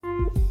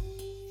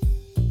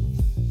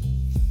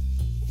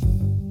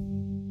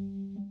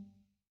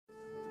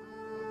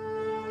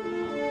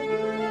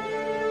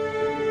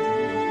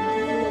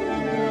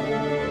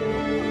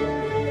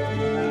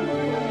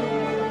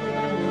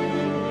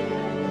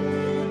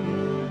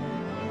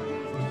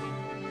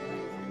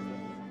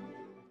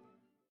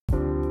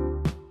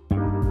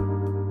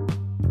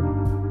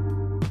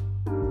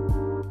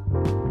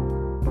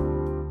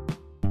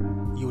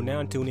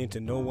now tune in to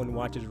No One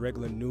Watches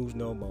Regular News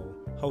No More,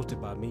 hosted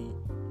by me,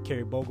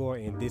 Kerry Bogart,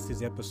 and this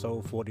is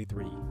episode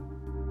 43.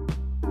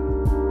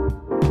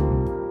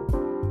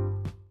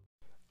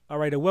 All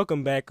right,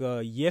 welcome back.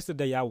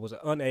 Yesterday I was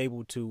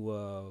unable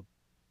to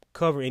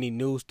cover any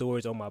news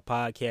stories on my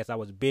podcast. I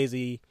was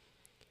busy.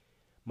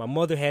 My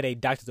mother had a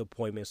doctor's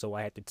appointment, so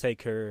I had to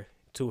take her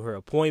to her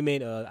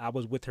appointment. I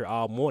was with her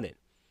all morning.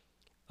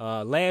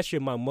 Last year,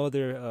 my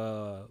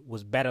mother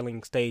was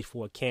battling stage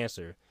 4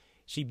 cancer.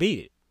 She beat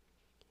it.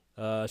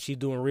 She's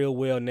doing real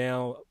well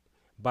now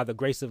by the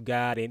grace of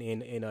God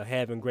and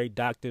having great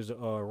doctors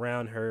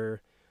around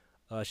her.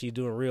 She's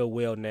doing real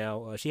well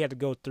now. She had to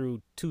go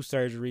through 2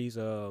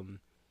 surgeries.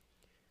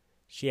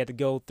 She had to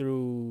go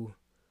through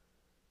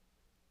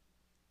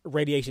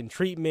radiation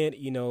treatment,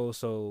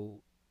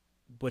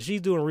 but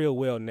she's doing real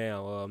well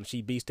now.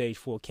 She beat stage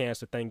 4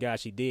 cancer. Thank God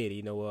she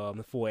did.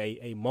 For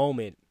a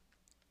moment,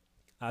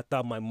 I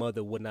thought my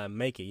mother would not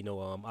make it.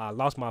 I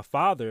lost my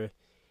father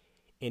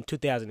in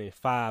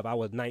 2005. I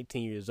was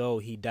 19 years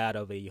old. He died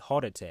of a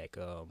heart attack.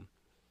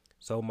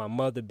 So my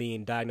mother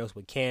being diagnosed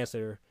with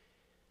cancer,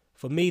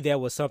 for me,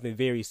 that was something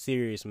very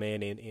serious,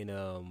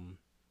 man.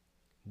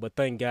 But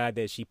thank God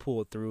that she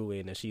pulled through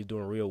and she's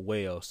doing real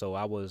well. So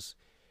I was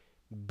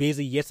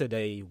busy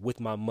yesterday with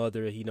my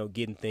mother,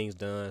 getting things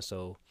done.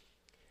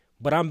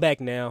 But I'm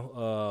back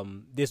now.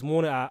 This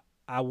morning,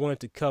 I wanted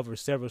to cover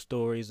several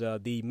stories.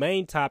 The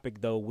main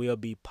topic, though, will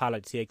be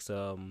politics.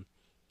 And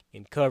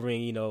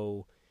covering,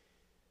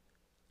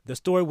 the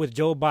story with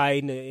Joe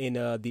Biden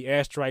and the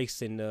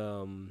airstrikes, and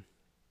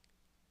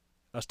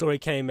a story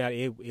came out.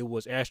 It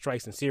was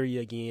airstrikes in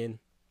Syria again.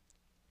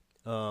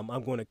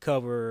 I'm going to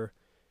cover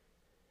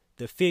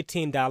the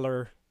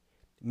 $15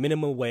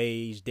 minimum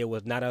wage that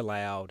was not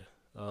allowed.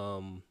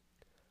 I'm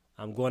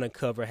going to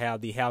cover how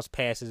the House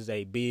passes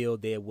a bill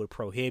that would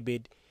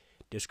prohibit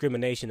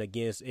discrimination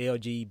against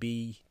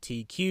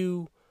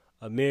LGBTQ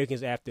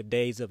Americans after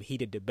days of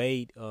heated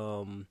debate.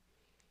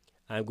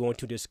 I'm going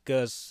to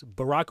discuss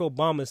Barack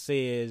Obama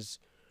says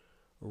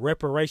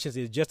reparations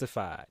is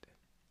justified.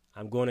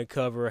 I'm going to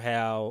cover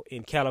how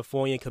in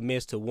California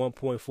commits to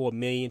 $1.4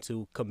 million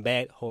to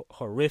combat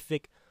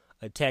horrific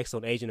attacks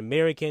on Asian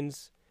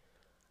Americans.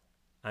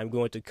 I'm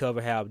going to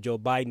cover how Joe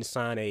Biden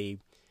signed a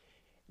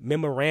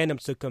memorandum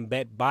to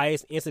combat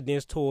bias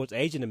incidents towards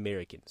Asian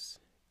Americans.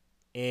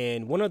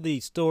 And one of the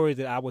stories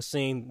that I was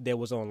seeing that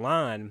was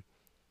online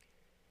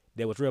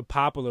that was real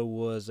popular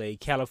was a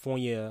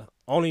California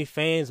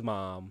OnlyFans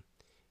mom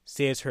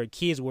says her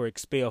kids were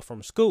expelled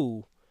from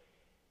school.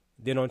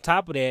 Then on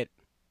top of that,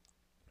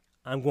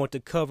 I'm going to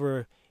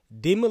cover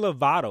Demi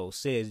Lovato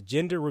says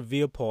gender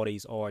reveal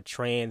parties are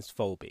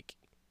transphobic.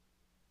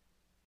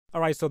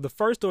 All right, so the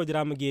first story that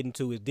I'm going to get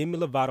into is Demi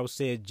Lovato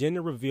says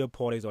gender reveal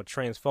parties are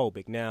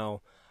transphobic.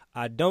 Now,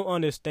 I don't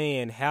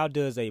understand, how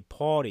does a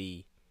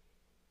party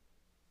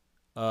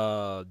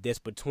that's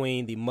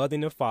between the mother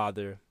and the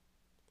father,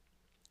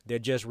 they're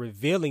just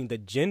revealing the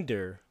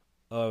gender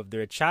of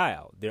their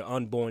child, their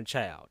unborn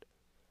child.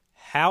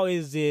 How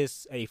is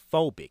this a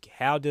phobic?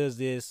 How does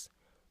this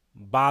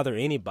bother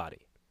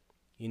anybody?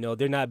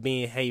 They're not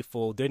being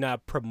hateful. They're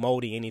not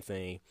promoting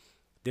anything.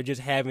 They're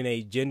just having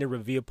a gender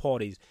reveal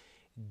parties.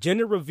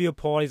 Gender reveal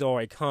parties are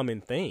a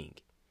common thing,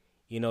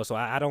 so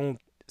I don't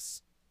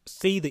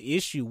see the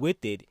issue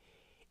with it.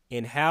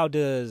 And how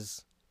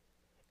does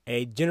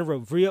a gender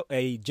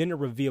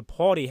reveal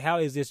party, how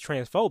is this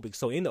transphobic?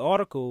 So in the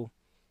article,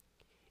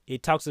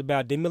 it talks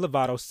about Demi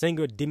Lovato,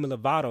 singer Demi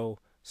Lovato,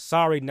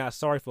 not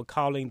sorry for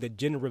calling the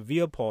gender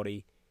reveal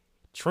party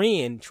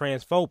trend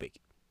transphobic.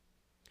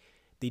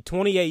 The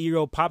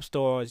 28-year-old pop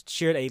star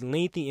shared a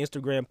lengthy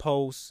Instagram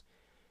post.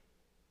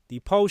 The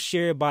post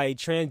shared by a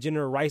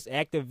transgender rights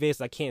activist,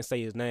 I can't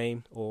say his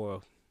name,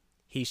 or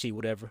he, she,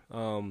 whatever,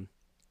 on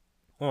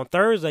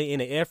Thursday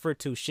in an effort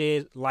to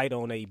shed light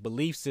on a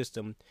belief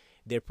system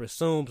that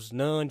presumes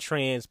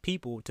non-trans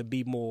people to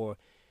be more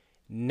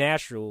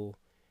natural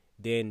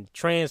than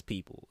trans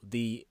people.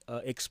 The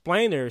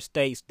explainer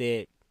states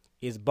that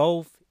it's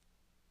both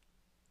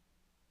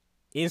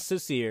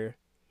insincere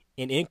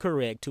and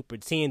incorrect to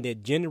pretend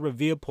that gender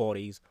reveal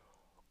parties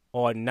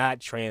are not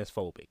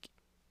transphobic.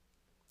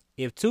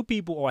 If 2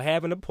 people are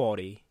having a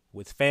party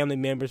with family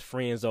members,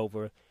 friends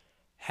over,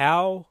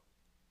 how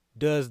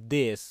does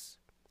this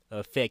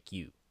affect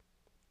you?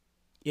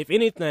 If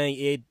anything,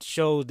 it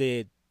shows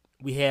that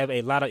we have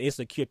a lot of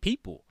insecure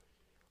people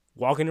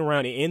walking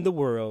around in the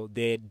world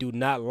that do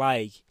not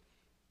like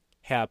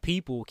how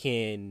people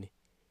can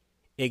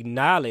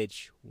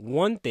acknowledge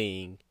one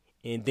thing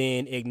and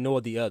then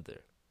ignore the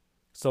other.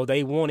 So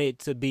they want it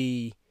to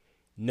be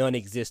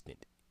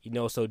non-existent.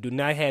 So do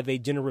not have a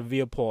gender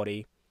reveal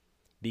party,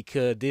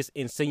 because this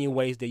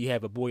insinuates that you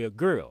have a boy or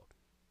girl.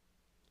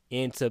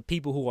 And to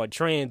people who are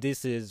trans,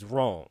 this is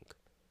wrong.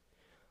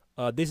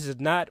 This is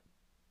not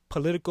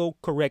political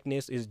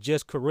correctness, it's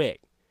just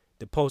correct.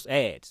 The post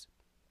adds,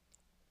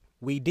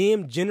 we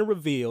condemn gender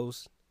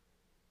reveals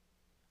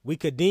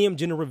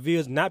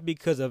not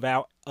because of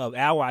our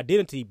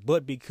identity,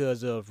 but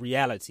because of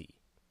reality.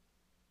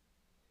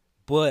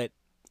 But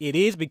it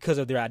is because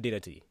of their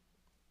identity,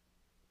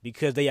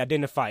 because they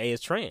identify as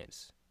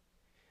trans.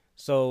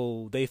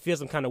 So they feel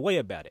some kind of way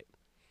about it.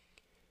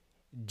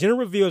 Gender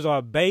reveals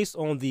are based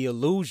on the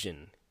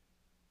illusion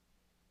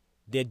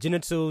that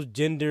genitals,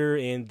 gender,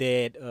 and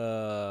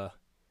that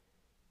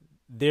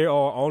there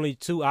are only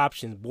two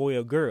options, boy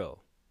or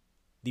girl.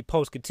 The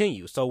post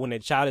continues. So when a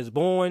child is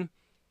born,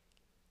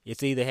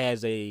 it either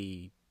has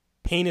a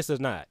penis or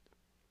not.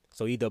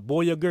 So either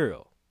boy or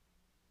girl.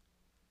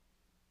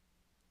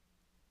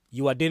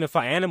 You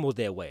identify animals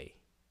that way.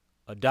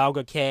 A dog,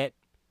 a cat,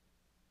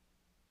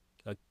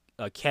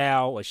 a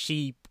cow, a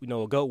sheep,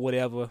 a goat,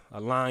 whatever, a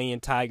lion,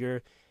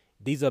 tiger.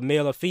 These are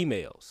male or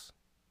females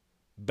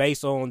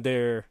based on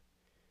their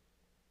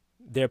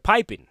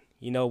piping,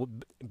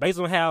 based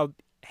on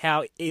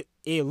how it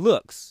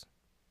looks.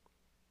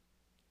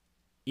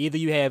 Either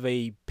you have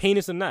a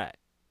penis or not,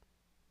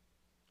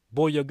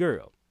 boy or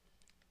girl.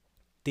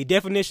 The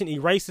definition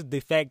erases the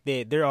fact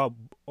that there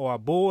are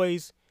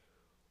boys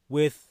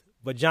with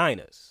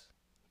vaginas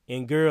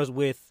and girls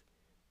with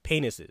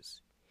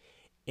penises,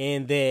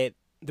 and that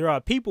there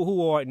are people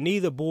who are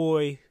neither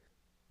boys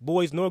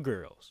nor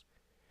girls.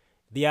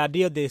 The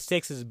idea that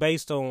sex is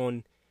based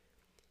on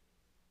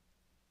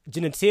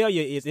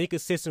genitalia is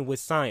inconsistent with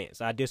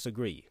science. I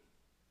disagree.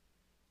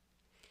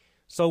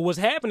 So what's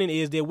happening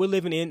is that we're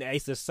living in a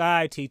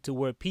society to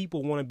where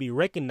people want to be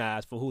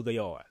recognized for who they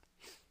are.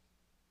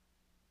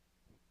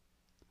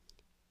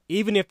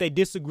 Even if they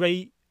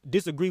disagree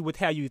with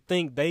how you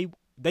think, they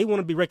want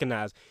to be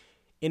recognized.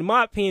 In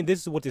my opinion,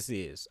 this is what this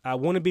is. I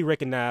want to be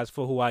recognized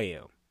for who I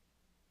am.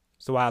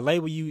 So I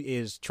label you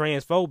as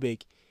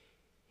transphobic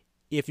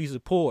if you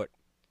support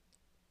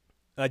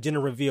a gender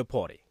reveal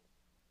party.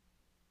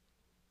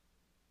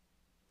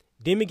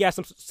 Demi got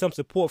some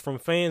support from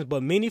fans,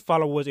 but many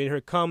followers in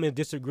her comments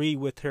disagree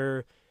with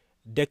her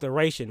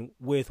declaration,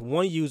 with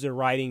one user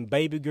writing,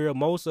 "Baby girl,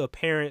 most of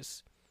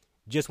parents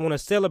just want to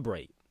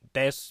celebrate."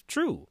 That's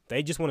true.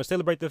 They just want to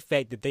celebrate the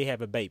fact that they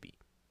have a baby.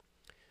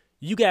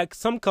 You got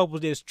some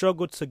couples that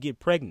struggle to get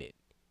pregnant.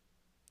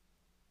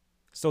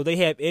 So they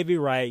have every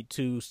right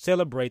to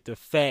celebrate the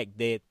fact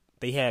that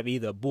they have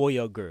either a boy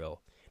or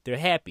girl. They're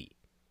happy.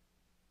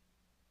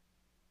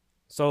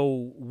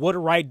 So what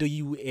right do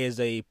you as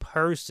a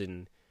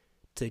person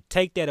to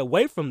take that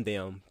away from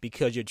them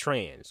because you're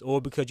trans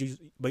or because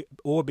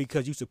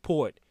you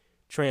support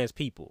trans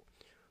people?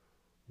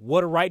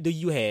 What right do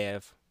you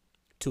have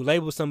to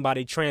label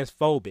somebody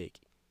transphobic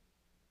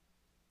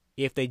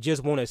if they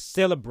just want to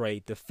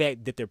celebrate the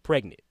fact that they're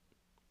pregnant?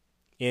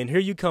 And here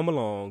you come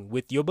along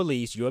with your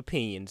beliefs, your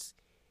opinions,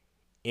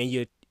 and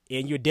your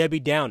Debbie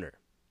Downer.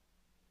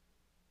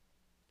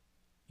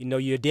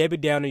 You're Debbie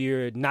Downer.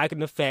 You're knocking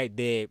the fact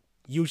that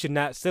you should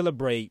not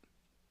celebrate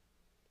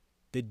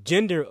the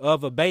gender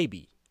of a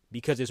baby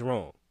because it's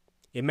wrong.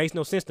 It makes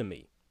no sense to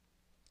me.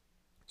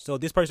 So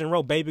this person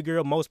wrote, "Baby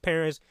girl, most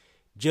parents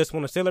just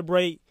want to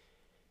celebrate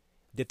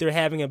that they're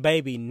having a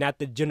baby, not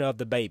the gender of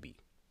the baby.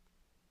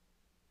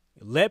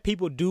 Let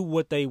people do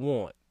what they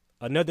want."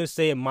 Another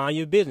said, "Mind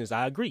your business."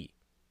 I agree.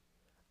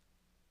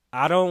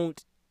 I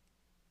don't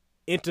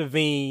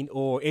intervene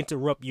or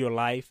interrupt your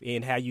life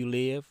and how you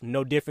live,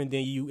 no different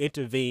than you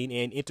intervene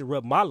and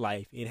interrupt my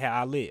life and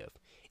how I live.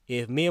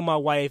 If me and my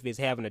wife is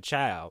having a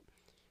child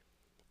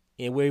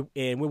and we're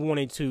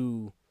wanting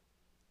to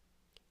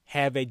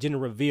have a gender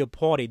reveal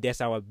party,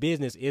 that's our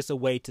business. It's a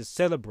way to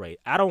celebrate.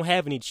 I don't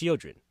have any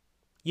children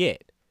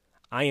yet.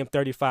 I am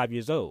 35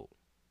 years old.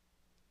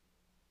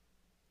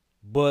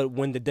 But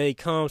when the day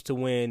comes to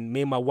when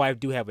me and my wife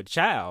do have a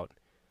child,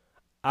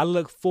 I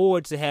look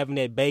forward to having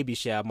that baby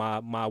shower,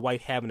 my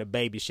wife having a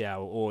baby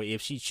shower, or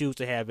if she chooses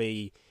to have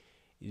a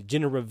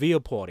gender reveal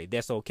party,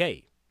 that's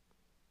okay.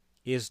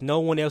 It's no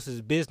one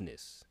else's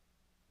business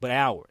but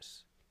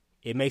ours.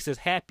 It makes us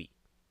happy.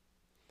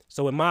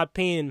 So in my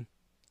opinion,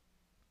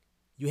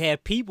 you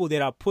have people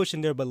that are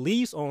pushing their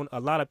beliefs on a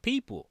lot of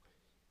people,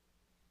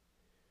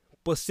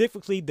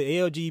 specifically the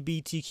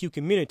LGBTQ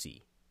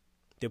community.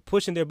 They're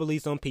pushing their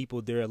beliefs on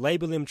people. They're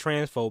labeling them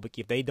transphobic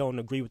if they don't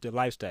agree with their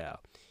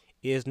lifestyle.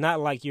 It's not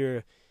like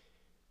your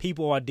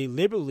people are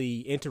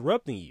deliberately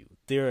interrupting you.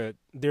 They're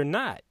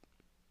not.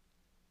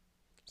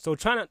 So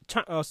trying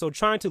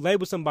to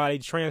label somebody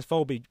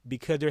transphobic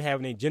because they're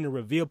having a gender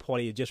reveal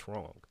party is just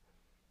wrong.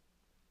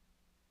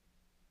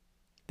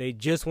 They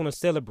just want to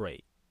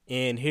celebrate.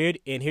 And here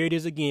it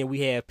is again. We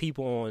have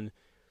people on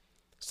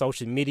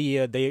social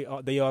media. They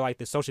are like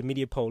the social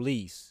media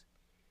police.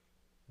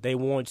 They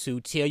want to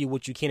tell you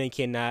what you can and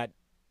cannot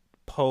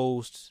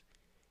post.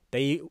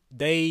 They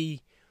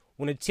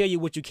want to tell you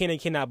what you can and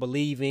cannot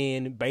believe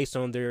in based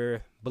on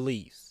their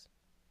beliefs.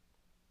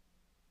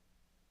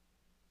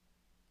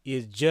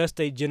 It's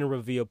just a gender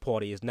reveal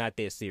party. It's not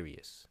that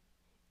serious.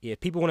 If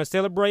people want to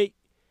celebrate,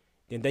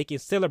 then they can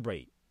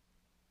celebrate.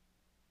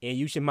 And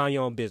you should mind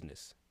your own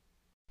business.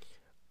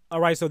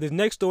 All right, so this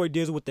next story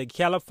deals with the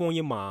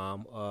California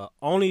mom.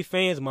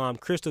 OnlyFans mom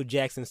Crystal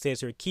Jackson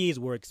says her kids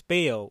were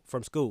expelled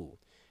from school.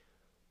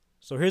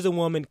 So here's a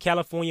woman,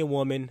 California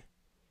woman,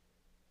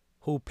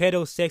 who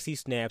peddles sexy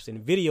snaps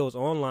and videos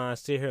online,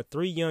 said her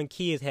 3 young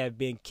kids have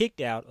been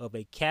kicked out of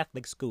a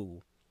Catholic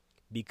school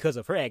because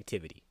of her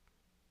activity.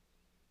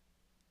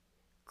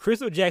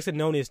 Crystal Jackson,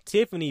 known as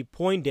Tiffany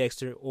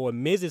Poindexter or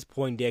Mrs.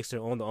 Poindexter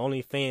on the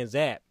OnlyFans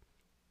app,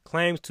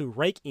 claims to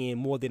rake in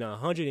more than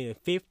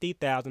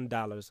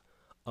 $150,000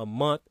 a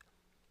month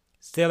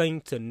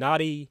selling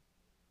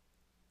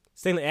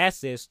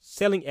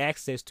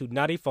access to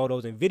naughty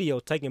photos and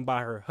videos taken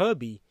by her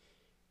hubby,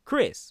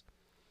 Chris.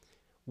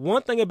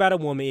 One thing about a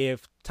woman,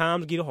 if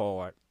times get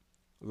hard,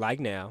 like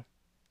now,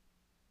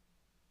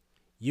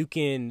 you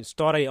can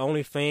start a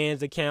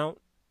OnlyFans account.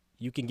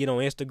 You can get on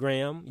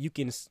Instagram. You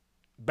can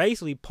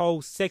basically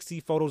post sexy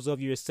photos of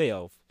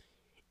yourself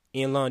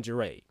in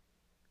lingerie.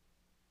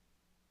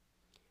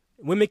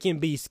 Women can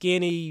be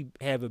skinny,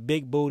 have a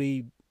big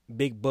booty,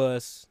 big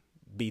bust,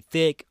 be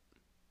thick,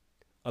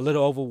 a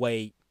little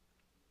overweight.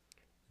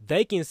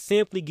 They can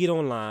simply get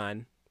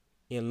online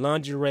in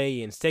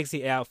lingerie and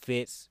sexy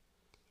outfits,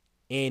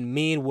 and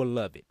men will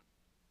love it.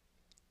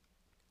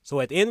 So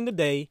at the end of the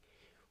day,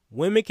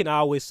 women can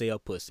always sell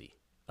pussy.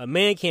 A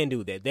man can't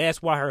do that.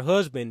 That's why her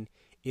husband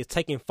is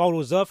taking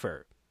photos of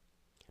her.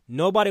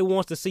 Nobody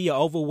wants to see an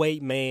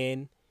overweight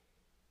man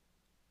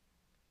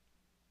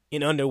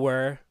in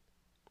underwear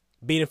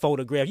being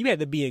photographed. You have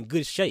to be in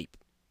good shape.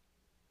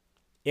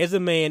 As a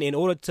man, in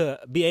order to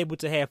be able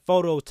to have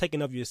photos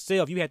taken of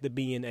yourself, you have to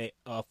be in a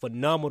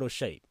phenomenal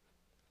shape.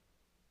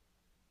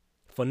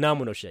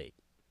 Phenomenal shape.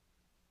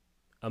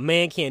 A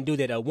man can't do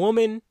that. A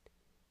woman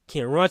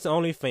can run to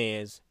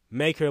OnlyFans,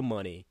 make her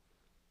money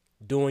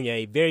during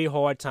a very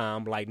hard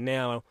time like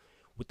now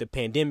with the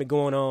pandemic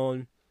going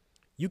on.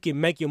 You can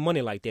make your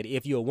money like that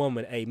if you're a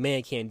woman. A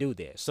man can't do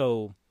that.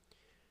 So,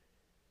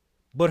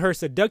 but her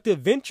seductive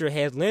venture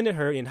has landed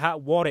her in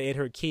hot water at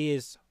her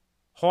kids'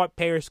 Hart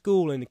Parish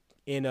School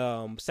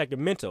in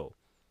Sacramento,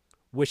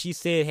 where she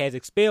said has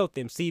expelled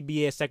them,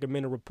 CBS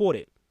Sacramento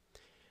reported.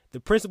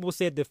 The principal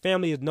said the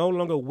family is no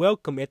longer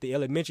welcome at the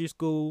elementary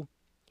school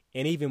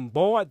and even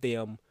barred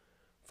them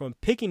from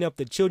picking up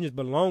the children's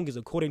belongings,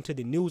 according to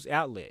the news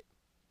outlet.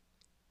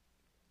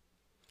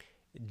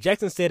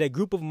 Jackson said a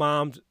group of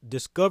moms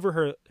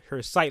discovered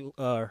her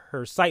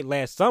site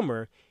last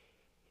summer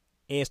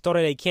and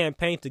started a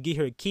campaign to get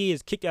her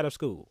kids kicked out of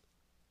school.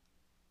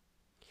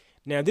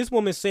 Now, this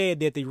woman said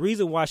that the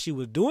reason why she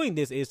was doing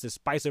this is to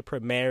spice up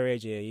her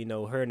marriage, and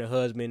her and her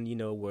husband,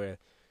 were,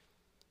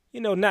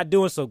 not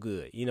doing so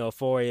good, as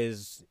far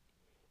as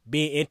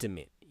being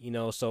intimate,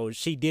 So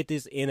she did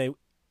this in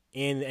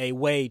a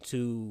way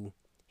to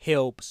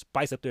help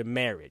spice up their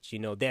marriage.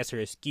 That's her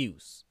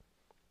excuse.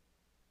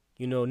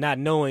 Not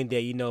knowing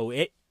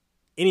that,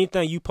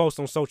 anything you post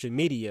on social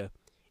media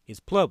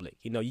is public.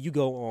 You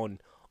go on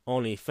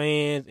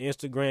OnlyFans,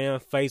 Instagram,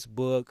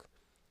 Facebook,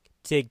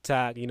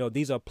 TikTok,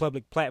 these are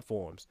public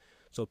platforms.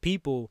 So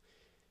people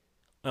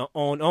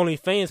on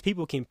OnlyFans,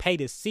 people can pay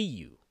to see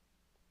you.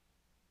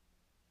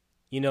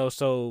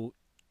 So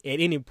at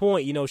any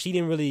point, she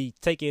didn't really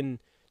take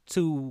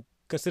into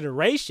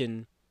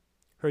consideration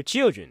her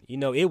children.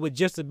 It was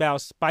just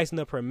about spicing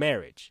up her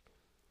marriage.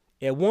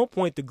 At one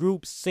point, the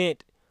group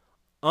sent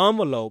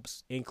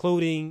envelopes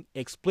including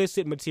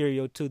explicit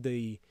material to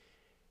the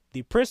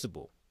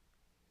principal.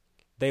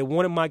 They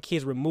wanted my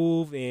kids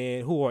removed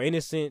and who are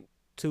innocent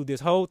to this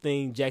whole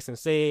thing, Jackson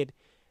said.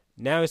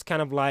 Now it's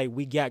kind of like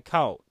we got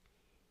caught.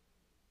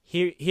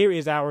 Here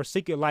is our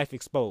secret life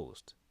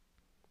exposed.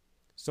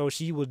 So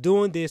she was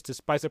doing this to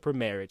spice up her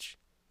marriage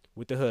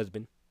with the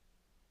husband.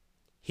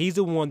 He's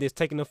the one that's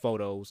taking the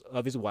photos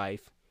of his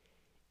wife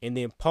and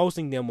then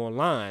posting them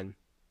online,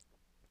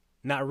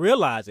 not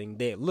realizing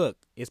that, look,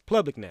 it's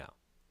public now.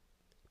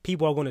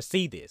 People are going to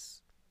see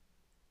this.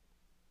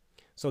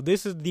 So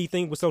this is the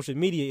thing with social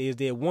media, is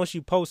that once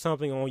you post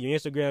something on your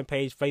Instagram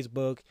page,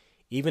 Facebook,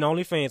 even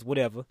OnlyFans,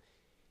 whatever,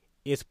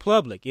 it's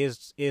public.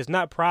 It's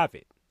not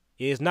private.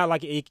 It's not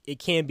like it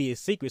can be a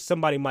secret.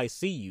 Somebody might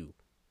see you.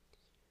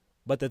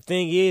 But the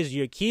thing is,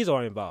 your kids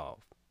are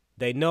involved.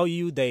 They know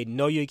you. They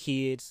know your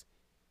kids.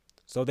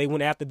 So they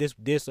went after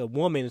this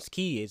woman's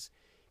kids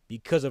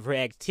because of her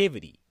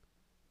activity.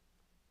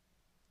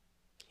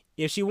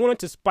 If she wanted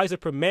to spice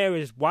up her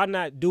marriage, why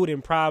not do it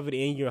in private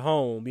in your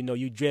home?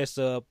 You dress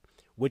up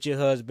with your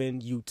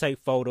husband, you take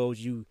photos,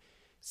 you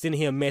send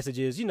him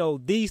messages,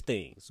 these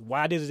things.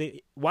 Why does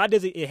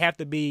it have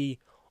to be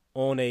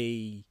on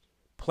a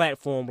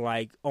platform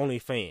like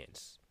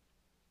OnlyFans?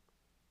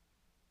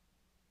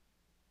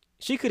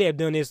 She could have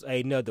done this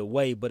another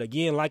way, but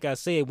again, like I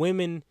said,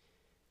 women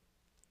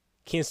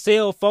can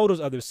sell photos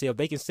of themselves.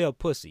 They can sell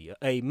pussy.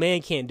 A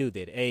man can't do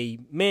that. A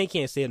man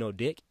can't sell no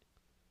dick.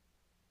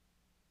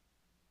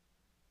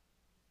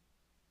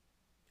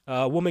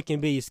 A woman can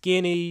be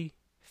skinny,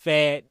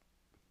 fat,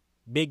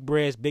 big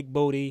breast, big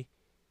booty,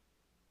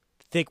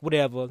 thick,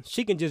 whatever.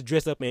 She can just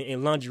dress up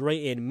in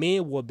lingerie and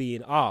men will be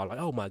in awe. Like,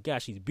 oh my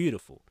gosh, she's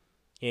beautiful.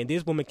 And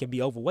this woman can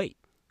be overweight.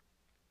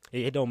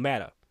 It don't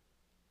matter.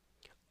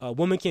 A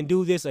woman can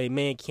do this, a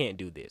man can't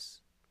do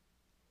this.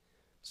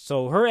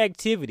 So her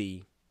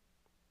activity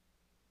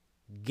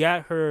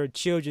got her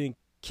children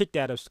kicked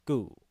out of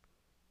school.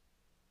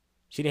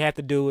 She didn't have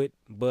to do it,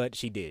 but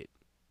she did.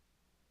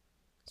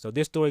 So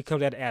this story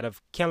comes out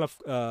of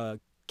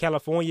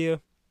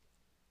California.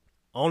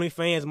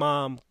 OnlyFans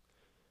mom,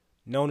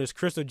 known as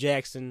Crystal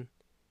Jackson,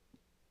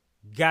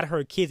 got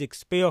her kids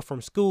expelled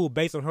from school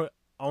based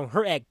on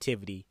her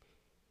activity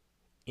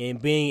in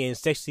being in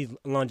sexy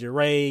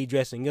lingerie,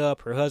 dressing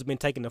up, her husband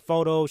taking a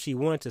photo. She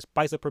wanted to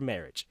spice up her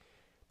marriage.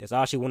 That's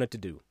all she wanted to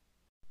do.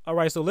 All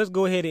right, so let's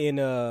go ahead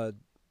and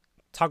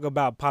talk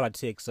about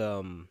politics.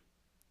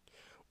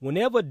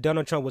 Whenever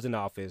Donald Trump was in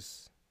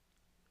office,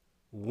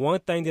 one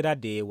thing that I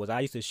did was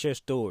I used to share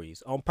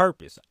stories on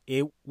purpose.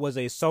 It was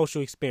a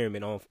social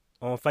experiment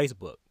on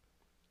Facebook.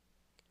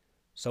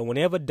 So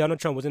whenever Donald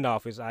Trump was in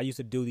office, I used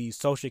to do these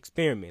social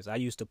experiments. I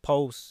used to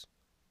post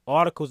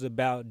articles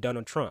about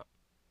Donald Trump.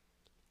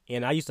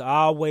 And I used to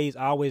always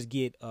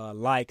get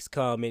likes,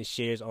 comments,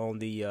 shares on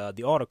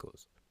the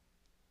articles.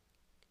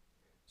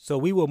 So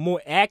we were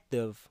more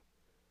active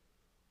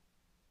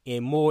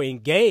and more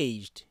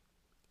engaged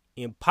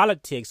in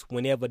politics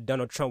whenever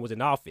Donald Trump was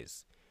in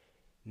office.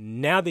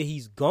 Now that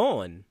he's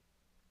gone,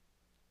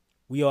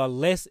 we are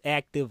less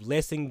active,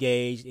 less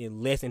engaged,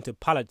 and less into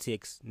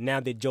politics now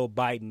that Joe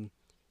Biden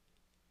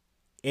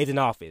is in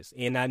office.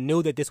 And I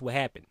knew that this would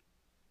happen.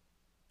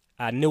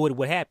 I knew it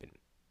would happen.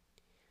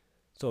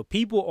 So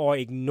people are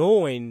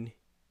ignoring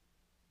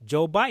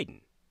Joe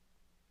Biden.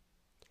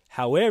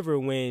 However,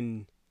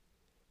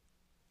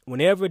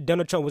 whenever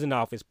Donald Trump was in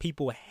office,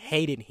 people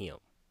hated him.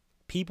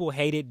 People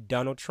hated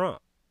Donald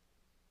Trump.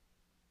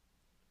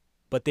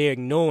 But they're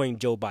ignoring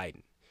Joe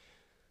Biden.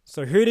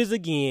 So here it is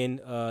again.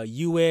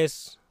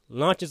 U.S.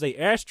 launches an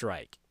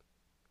airstrike.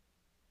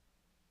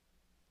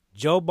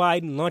 Joe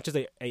Biden launches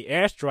an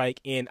airstrike,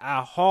 and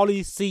I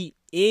hardly see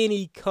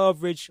any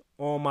coverage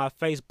on my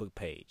Facebook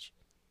page.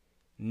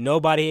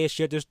 Nobody has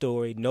shared the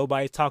story.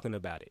 Nobody's talking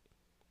about it.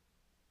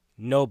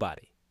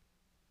 Nobody.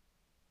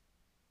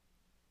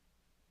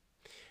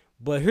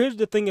 But here's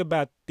the thing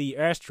about the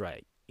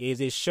airstrike,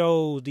 is it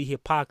shows the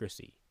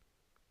hypocrisy.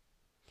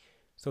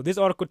 So this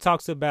article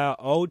talks about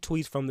old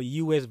tweets from the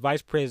U.S.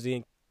 Vice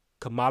President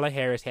Kamala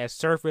Harris has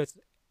surfaced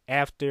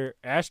after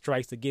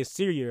airstrikes against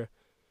Syria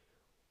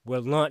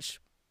were launched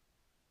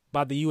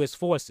by the U.S.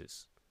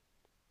 forces.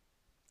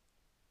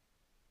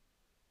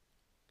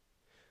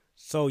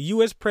 So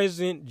U.S.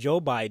 President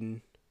Joe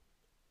Biden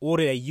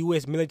ordered a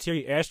U.S.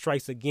 military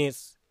airstrikes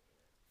against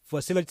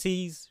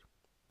facilities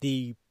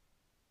the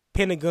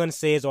Pentagon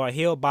says are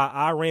held by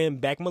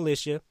Iran-backed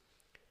militia.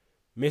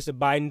 Mr.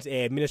 Biden's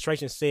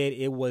administration said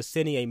it was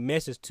sending a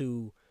message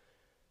to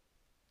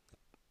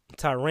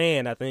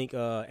Tehran, I think,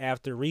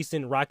 after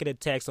recent rocket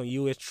attacks on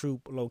U.S.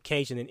 troop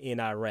location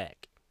in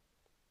Iraq.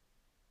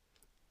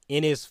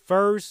 In his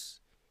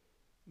first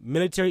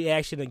military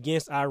action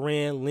against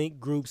Iran-linked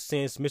groups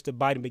since Mr.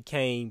 Biden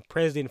became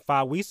president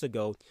 5 weeks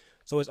ago,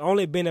 so it's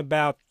only been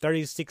about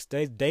 36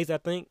 days, I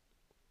think,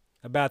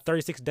 about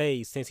 36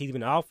 days since he's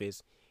been in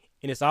office,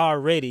 and it's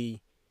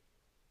already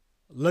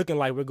looking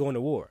like we're going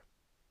to war.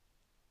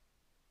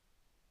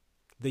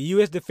 The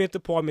U.S. Defense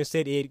Department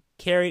said it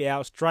carried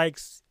out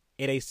strikes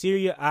at a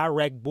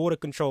Syria-Iraq border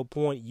control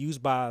point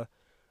used by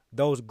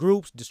those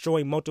groups,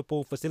 destroying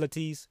multiple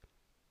facilities.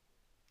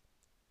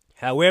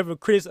 However,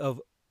 critics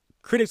of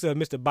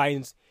Mr.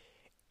 Biden's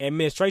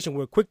administration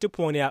were quick to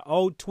point out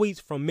old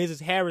tweets from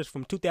Mrs. Harris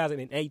from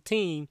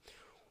 2018,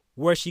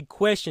 where she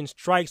questioned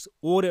strikes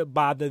ordered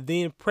by the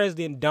then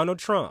President Donald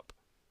Trump.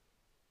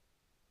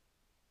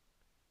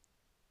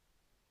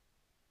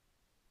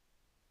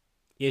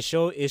 It's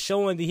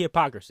showing the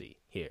hypocrisy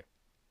here,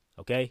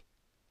 okay?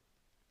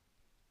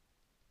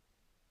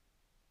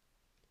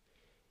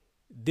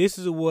 This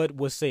is what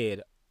was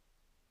said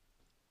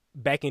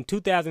back in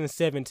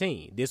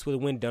 2017. This was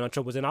when Donald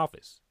Trump was in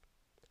office.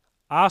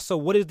 Also,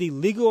 what is the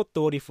legal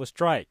authority for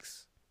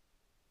strikes?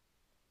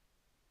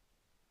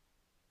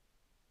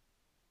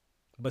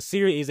 But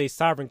Syria is a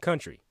sovereign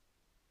country.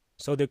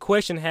 So the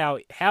question,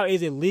 how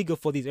is it legal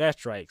for these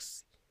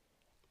airstrikes?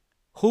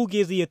 Who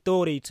gives the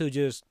authority to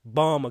just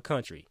bomb a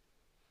country?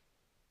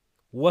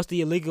 What's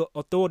the illegal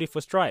authority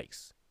for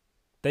strikes?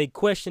 They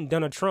question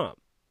Donald Trump.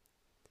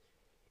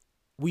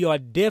 We are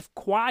deaf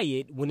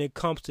quiet when it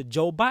comes to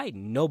Joe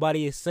Biden.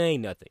 Nobody is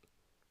saying nothing.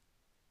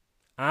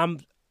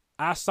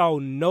 I saw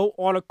no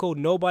article,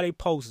 nobody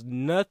post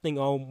nothing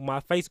on my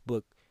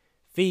Facebook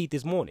feed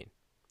this morning.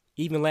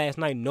 Even last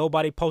night,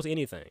 nobody posted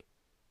anything.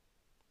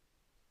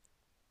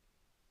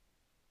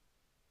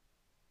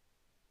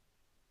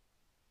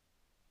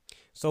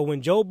 So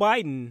when Joe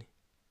Biden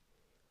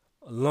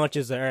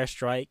launches an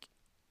airstrike,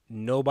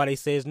 nobody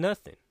says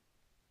nothing.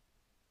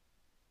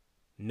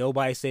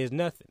 Nobody says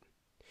nothing.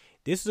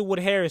 This is what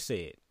Harris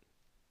said.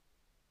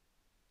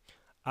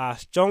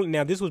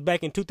 Now, this was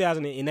back in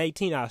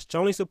 2018. I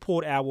strongly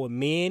support our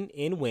men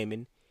and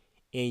women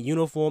in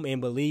uniform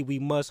and believe we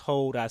must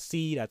hold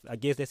Assad, I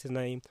guess that's his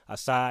name,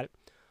 Assad,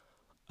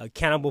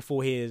 accountable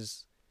for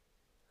his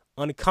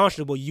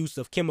unconscionable use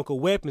of chemical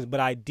weapons. But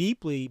I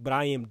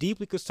am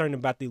deeply concerned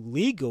about the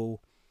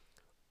legal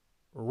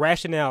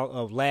rationale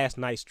of last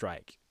night's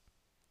strike.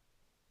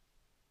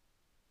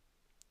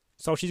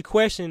 So she's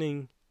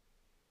questioning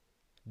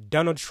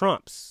Donald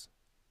Trump's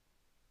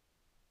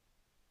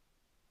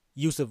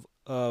use of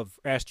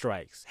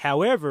airstrikes.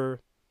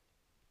 However,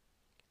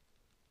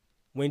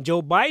 when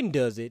Joe Biden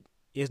does it,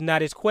 it's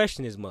not as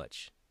questioned as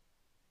much.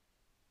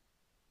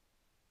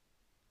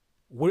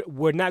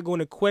 We're not going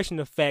to question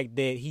the fact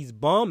that he's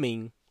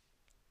bombing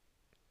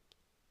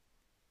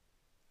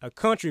a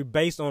country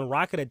based on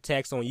rocket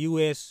attacks on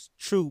U.S.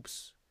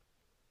 troops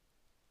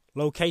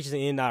locations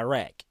in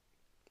Iraq.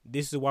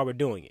 This is why we're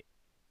doing it.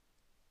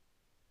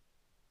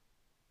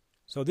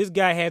 So this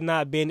guy has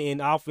not been in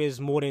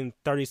office more than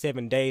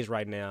 37 days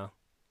right now,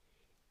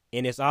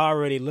 and it's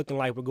already looking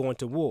like we're going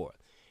to war.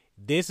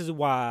 This is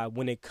why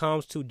when it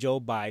comes to Joe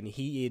Biden,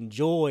 he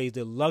enjoys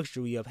the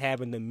luxury of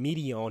having the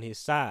media on his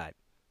side,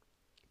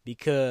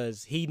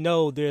 because he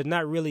knows there's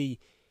not really,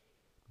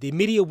 the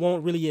media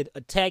won't really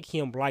attack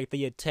him like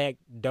they attacked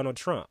Donald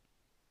Trump.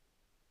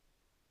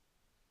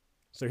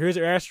 So here's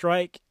an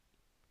airstrike.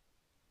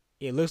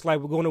 It looks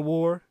like we're going to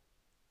war,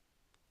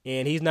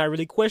 and he's not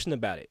really questioning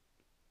about it.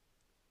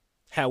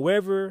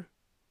 However,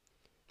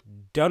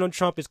 Donald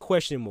Trump is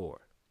questioning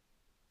more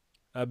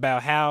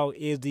about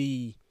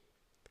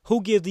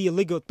who gives the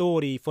legal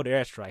authority for the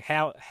airstrike?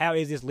 How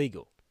is this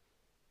legal?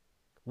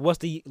 What's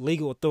the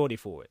legal authority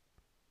for it?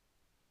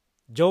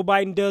 Joe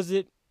Biden does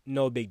it,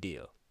 no big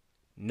deal.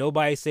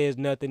 Nobody says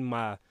nothing.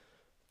 My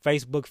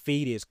Facebook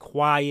feed is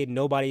quiet.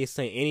 Nobody is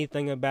saying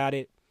anything about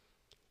it.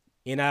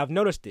 And I've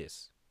noticed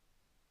this.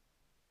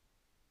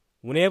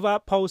 Whenever I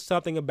post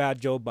something about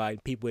Joe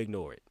Biden, people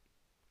ignore it.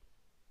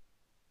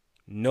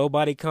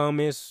 Nobody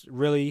comments,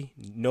 really.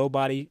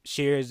 Nobody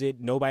shares it.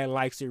 Nobody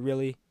likes it,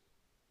 really.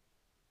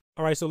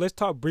 All right, so let's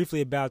talk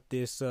briefly about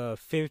this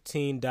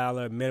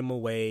 $15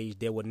 minimum wage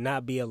that would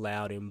not be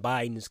allowed in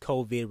Biden's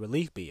COVID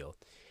relief bill.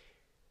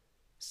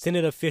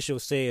 Senate official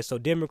says so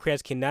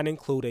Democrats cannot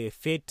include a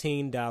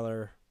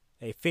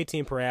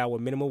 $15 per hour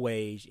minimum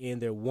wage in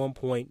their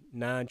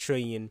 $1.9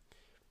 trillion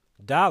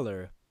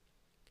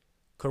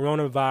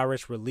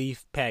coronavirus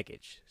relief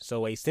package.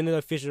 So a Senate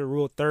official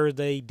ruled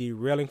Thursday,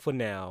 derailing for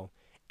now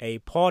a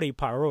party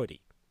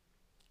priority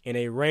and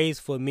a raise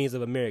for millions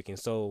of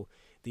Americans. So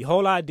the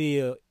whole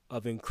idea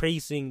of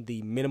increasing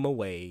the minimum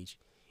wage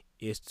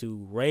is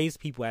to raise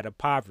people out of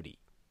poverty.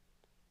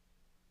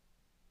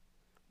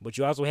 But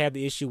you also have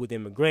the issue with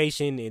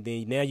immigration, and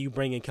then now you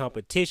bring in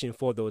competition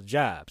for those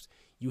jobs.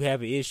 You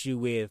have an issue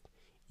with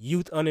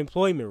youth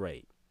unemployment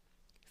rate,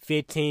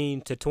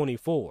 15 to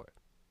 24.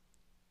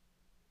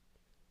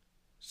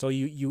 So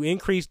you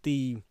increase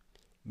the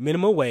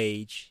minimum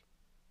wage,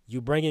 you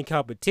bring in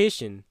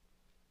competition.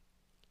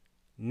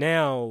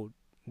 Now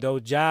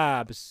those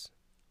jobs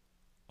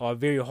are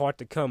very hard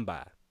to come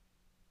by.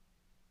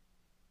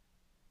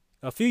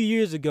 A few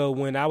years ago,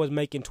 when I was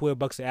making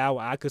 $12 an hour,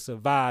 I could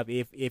survive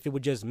if it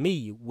was just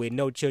me with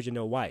no children,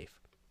 no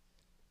wife.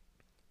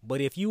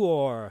 But if you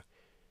are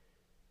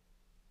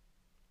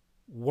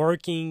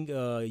working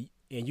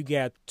and you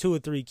got 2 or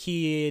 3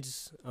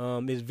 kids,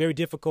 it's very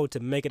difficult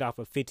to make it off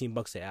of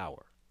 $15 an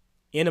hour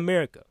in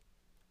America.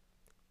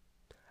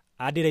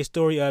 I did a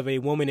story of a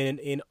woman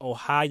in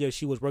Ohio.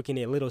 She was working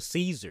at Little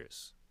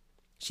Caesars.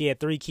 She had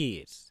 3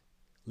 kids,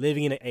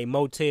 living in a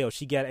motel.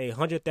 She got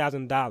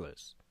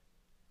 $100,000.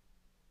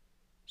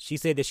 She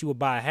said that she would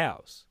buy a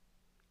house.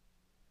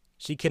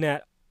 She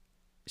cannot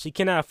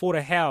afford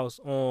a house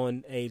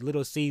on a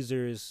Little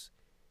Caesars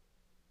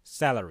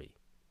salary.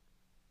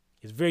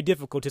 It's very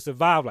difficult to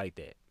survive like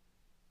that.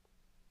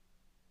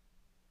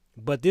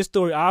 But this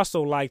story,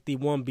 also like the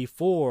one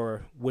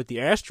before with the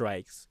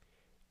airstrikes,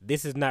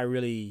 this is not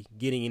really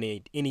getting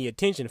any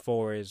attention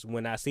for us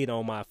when I see it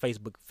on my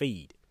Facebook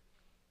feed.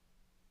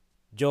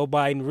 Joe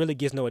Biden really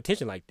gets no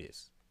attention like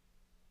this.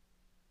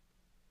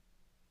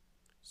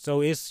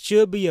 So it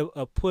should be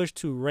a push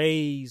to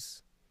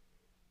raise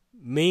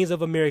millions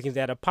of Americans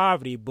out of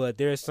poverty, but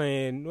they're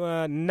saying,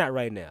 well, not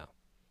right now.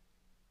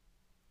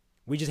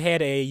 We just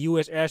had a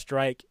U.S.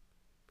 airstrike.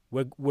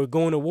 We're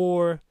going to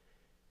war.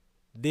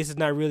 This is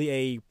not really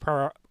a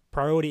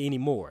priority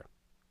anymore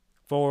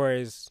as far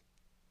as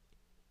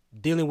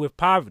dealing with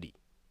poverty.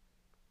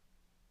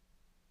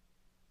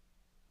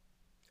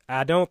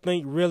 I don't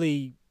think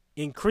really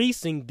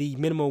increasing the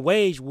minimum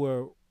wage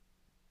will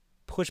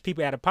push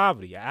people out of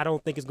poverty. I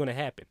don't think it's going to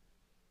happen.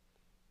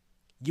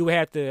 You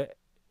have to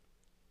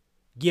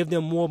give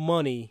them more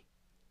money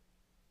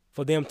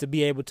for them to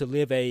be able to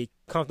live a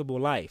comfortable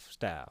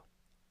lifestyle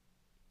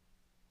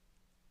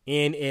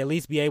and at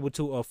least be able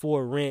to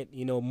afford rent,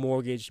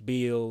 mortgage,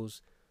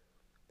 bills,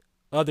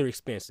 other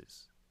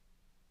expenses.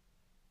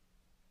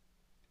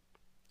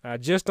 I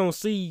just don't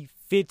see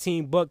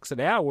 $15 an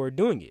hour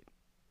doing it.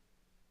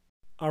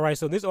 All right,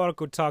 so this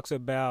article talks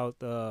about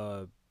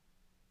how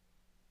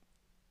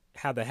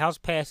the House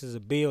passes a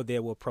bill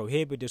that will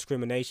prohibit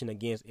discrimination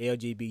against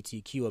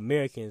LGBTQ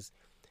Americans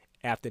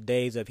after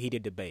days of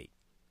heated debate.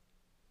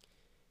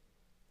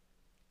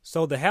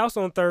 So the House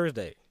on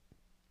Thursday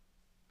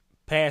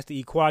passed the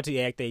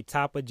Equality Act, a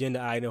top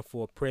agenda item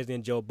for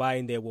President Joe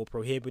Biden that will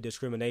prohibit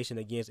discrimination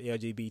against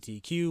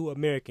LGBTQ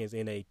Americans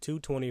in a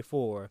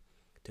 224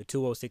 to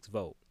 206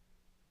 vote.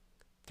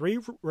 3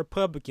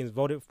 Republicans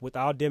voted with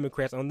all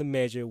Democrats on the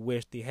measure,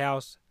 which the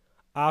House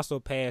also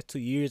passed 2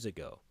 years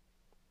ago,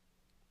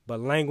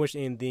 but languished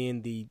in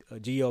the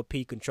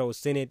GOP-controlled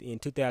Senate in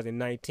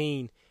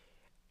 2019.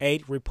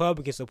 8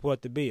 Republicans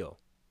support the bill.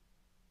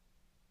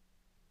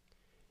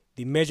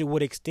 The measure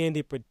would extend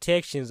the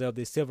protections of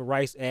the Civil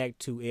Rights Act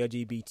to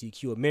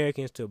LGBTQ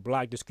Americans to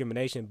block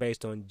discrimination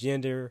based on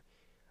gender,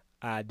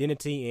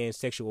 identity, and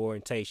sexual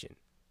orientation.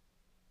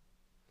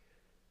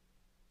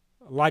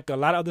 Like a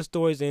lot of other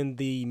stories in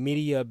the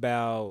media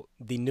about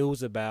the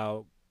news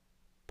about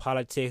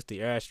politics, the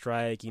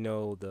airstrike,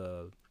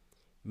 the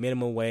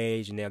minimum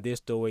wage, and now this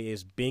story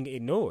is being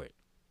ignored.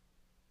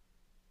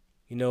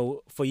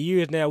 For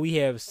years now, we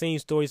have seen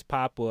stories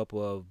pop up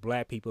of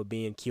black people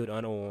being killed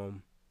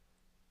unarmed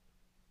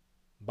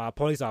by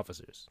police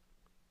officers.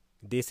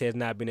 This has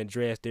not been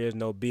addressed. There is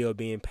no bill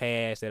being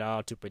passed at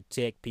all to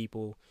protect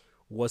people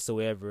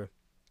whatsoever.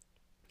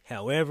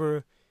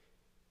 However,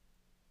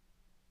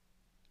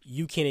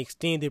 you can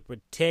extend the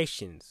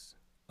protections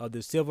of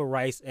the Civil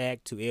Rights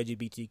Act to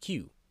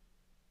LGBTQ.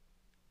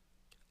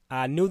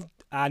 I knew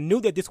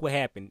that this would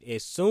happen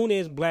as soon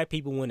as black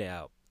people went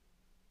out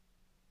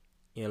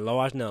in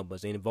large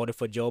numbers and voted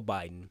for Joe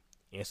Biden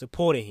and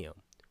supported him.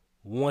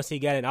 Once he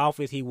got in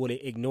office, he would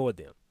ignore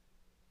them.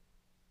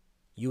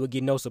 You would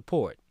get no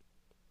support.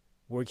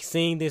 We're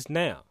seeing this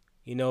now.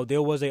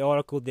 There was an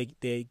article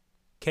that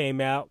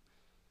came out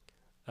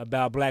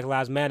about Black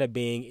Lives Matter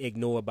being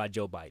ignored by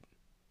Joe Biden.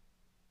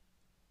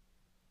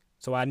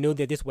 So I knew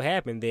that this would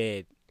happen,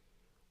 that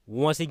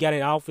once he got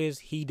in office,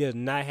 he does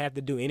not have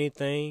to do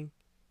anything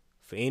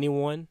for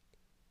anyone.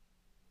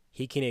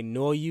 He can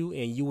ignore you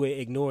and you will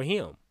ignore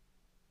him.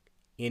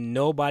 And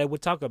nobody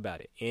would talk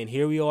about it. And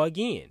here we are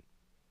again.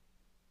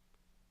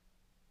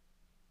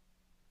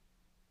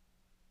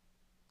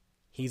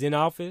 He's in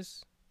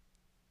office.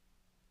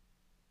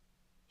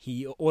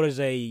 He orders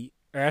a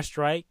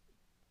airstrike.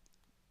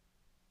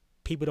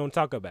 People don't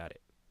talk about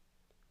it.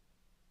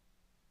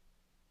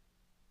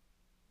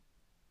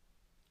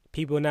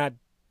 People are not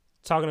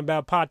talking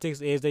about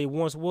politics as they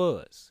once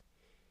was.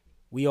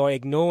 We are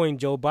ignoring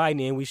Joe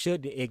Biden, and we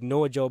should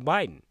ignore Joe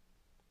Biden.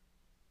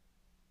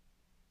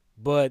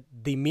 But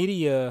the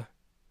media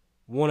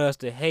want us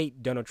to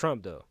hate Donald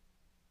Trump, though.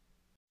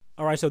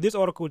 All right, so this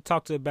article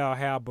talks about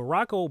how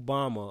Barack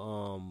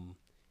Obama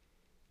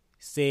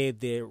said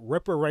that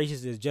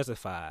reparations is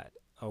justified.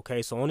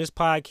 Okay, so on this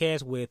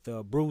podcast with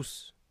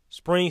Bruce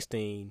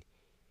Springsteen,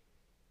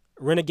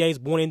 Renegades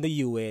Born in the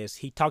U.S.,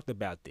 he talked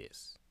about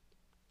this.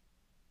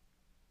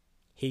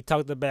 He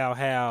talked about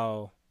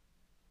how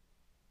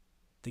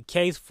the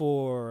case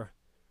for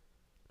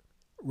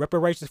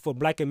reparations for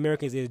black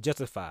Americans is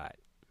justified.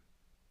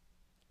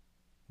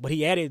 But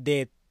he added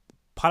that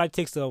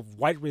politics of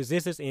white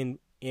resistance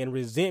and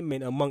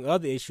resentment, among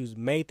other issues,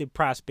 made the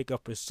prospect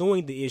of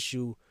pursuing the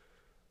issue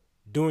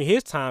during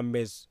his time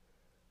as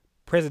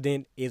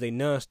president is a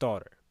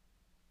non-starter.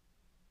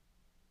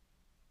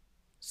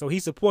 So he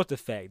supports the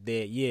fact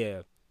that,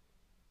 yeah,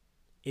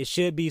 it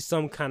should be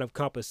some kind of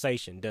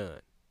compensation done.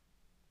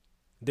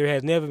 There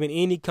has never been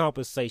any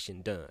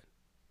compensation done.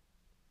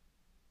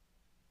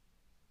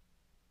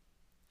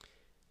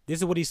 This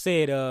is what he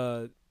said.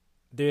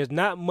 There is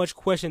not much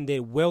question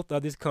that wealth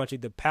of this country,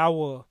 the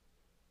power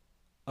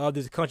of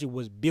this country,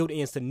 was built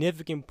in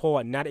significant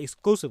part, not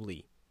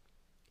exclusively,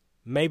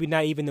 maybe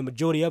not even the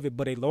majority of it,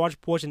 but a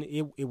large portion,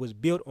 it was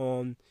built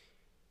on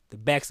the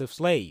backs of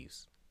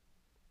slaves.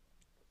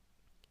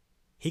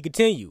 He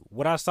continued,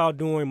 what I saw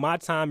during my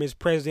time as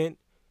president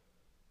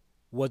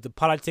was the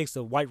politics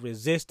of white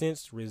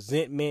resistance,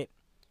 resentment,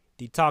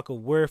 the talk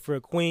of welfare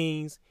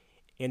queens,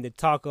 and the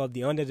talk of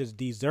the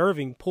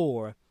under-deserving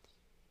poor,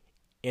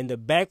 and the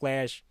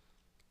backlash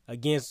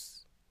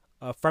against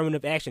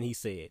affirmative action, he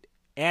said,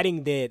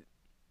 adding that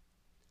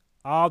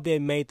all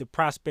that made the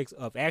prospects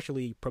of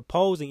actually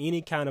proposing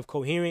any kind of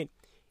coherent,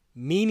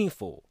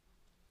 meaningful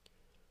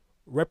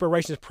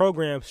reparations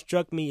program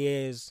struck me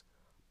as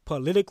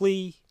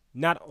politically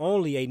not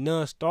only a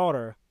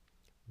non-starter,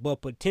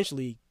 but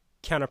potentially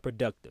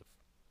counterproductive.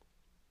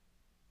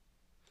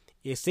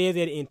 It says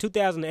that in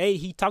 2008,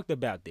 he talked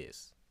about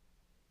this,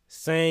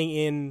 saying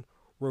in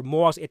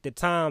remarks at the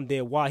time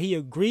that while he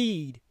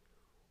agreed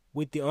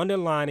with the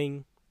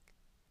underlining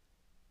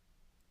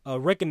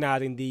of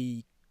recognizing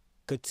the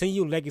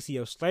continued legacy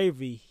of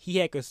slavery, he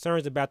had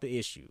concerns about the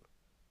issue.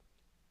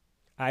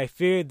 I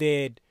feared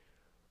that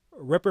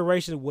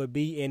reparations would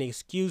be an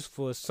excuse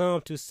for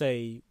some to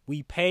say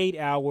we paid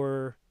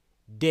our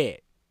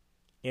debt,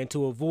 and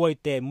to avoid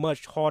that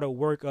much harder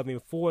work of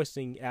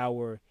enforcing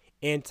our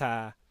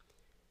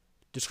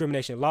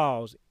anti-discrimination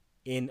laws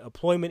in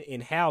employment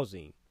and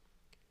housing,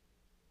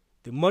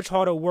 the much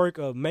harder work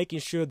of making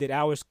sure that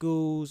our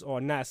schools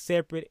are not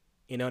separate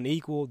and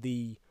unequal,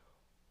 the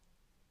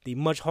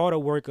much harder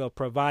work of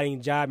providing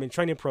job and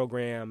training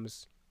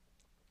programs,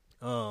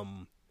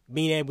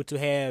 being able to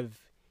have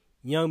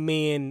young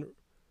men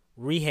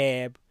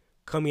rehab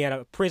coming out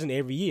of prison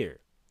every year.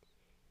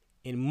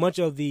 And much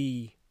of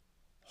the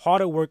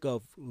harder work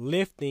of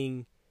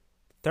lifting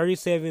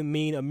 37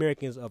 million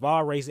Americans of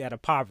all races out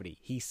of poverty,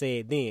 he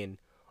said then,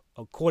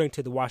 according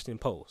to the Washington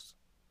Post.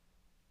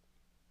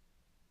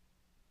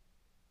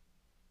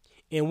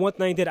 And one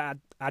thing that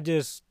I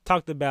just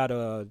talked about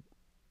a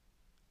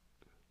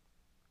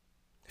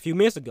few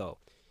minutes ago,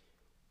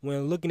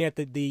 when looking at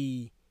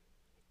the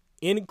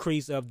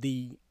increase of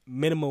the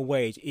minimum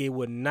wage, it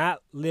would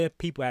not lift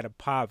people out of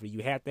poverty.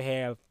 You have to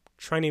have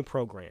training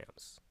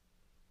programs.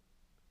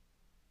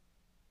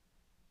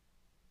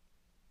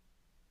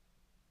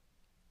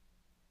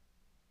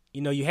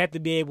 You know, you have to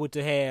be able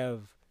to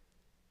have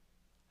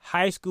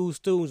high school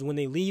students, when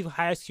they leave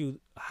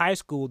high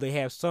school, they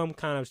have some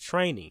kind of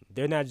training.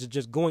 They're not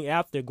just going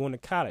out there going to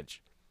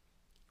college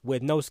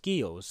with no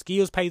skills.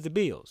 Skills pays the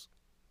bills.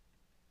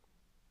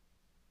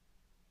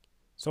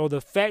 So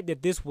the fact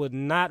that this was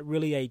not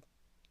really a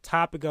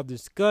topic of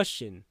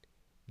discussion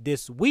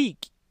this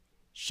week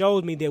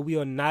shows me that we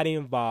are not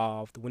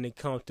involved when it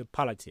comes to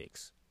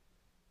politics,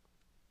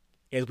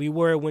 as we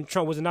were when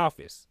Trump was in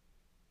office.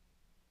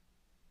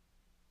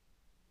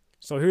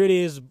 So here it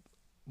is,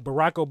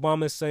 Barack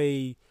Obama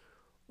say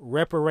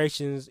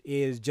reparations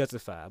is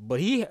justified,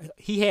 but he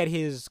had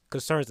his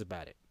concerns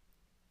about it.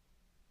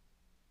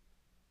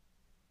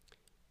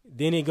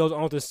 Then it goes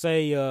on to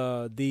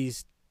say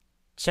these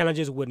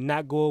challenges would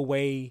not go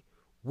away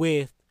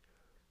with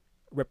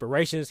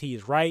reparations. He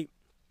is right.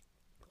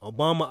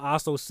 Obama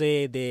also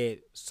said that,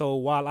 so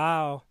while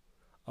I'll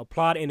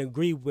applaud and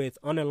agree with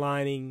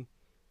underlining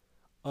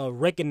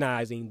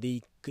recognizing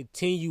the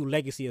continued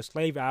legacy of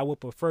slavery, I would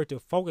prefer to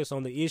focus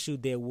on the issue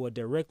that will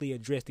directly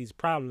address these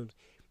problems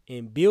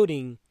and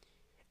building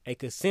a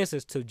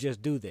consensus to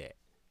just do that.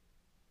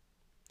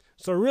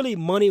 So really,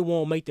 money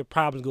won't make the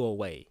problems go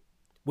away.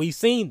 We've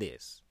seen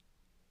this.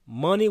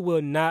 Money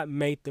will not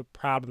make the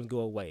problems go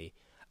away.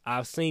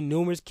 I've seen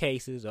numerous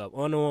cases of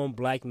unarmed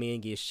black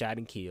men get shot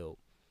and killed.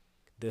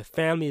 The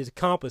family is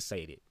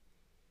compensated.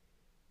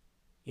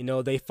 You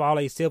know, they file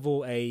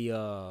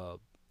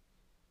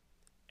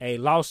a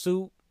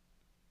lawsuit,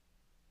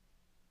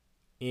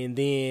 and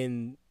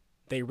then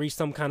they reach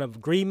some kind of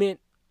agreement.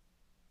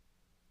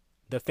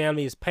 The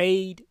family is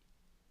paid,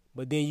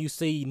 but then you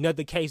see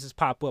other cases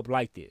pop up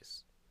like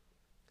this.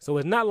 So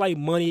it's not like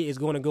money is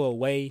going to go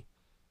away.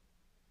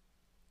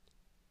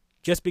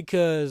 Just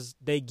because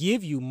they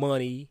give you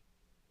money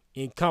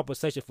in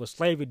compensation for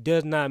slavery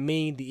does not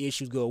mean the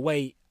issues go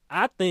away.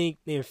 I think,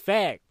 in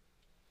fact,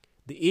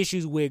 the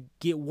issues will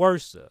get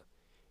worse.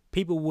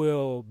 People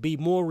will be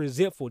more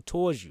resentful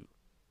towards you.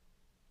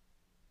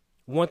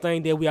 One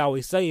thing that we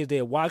always say is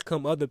that why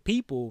come other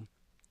people,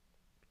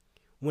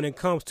 when it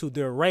comes to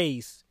their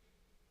race,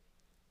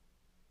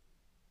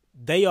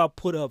 they are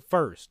put up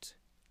first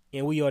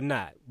and we are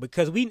not?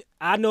 Because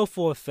I know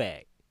for a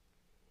fact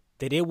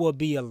that there will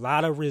be a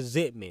lot of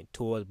resentment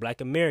towards black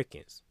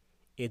Americans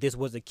if this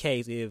was the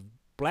case. If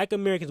black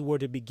Americans were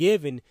to be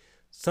given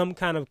some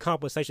kind of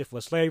compensation for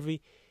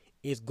slavery,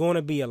 it's going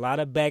to be a lot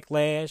of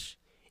backlash.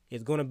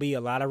 It's going to be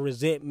a lot of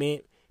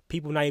resentment.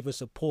 People not even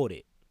support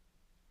it.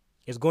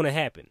 It's going to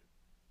happen.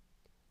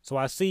 So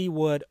I see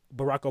what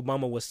Barack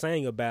Obama was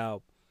saying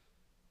about,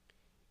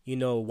 you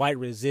know, white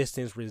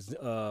resistance,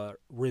 resentment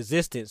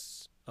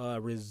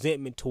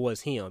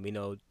towards him, you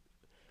know,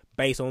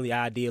 based on the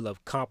ideal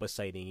of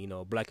compensating, you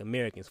know, black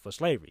Americans for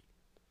slavery.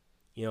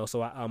 You know,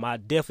 so I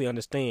definitely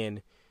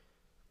understand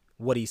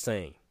what he's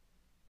saying.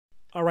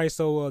 All right,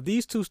 so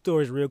these two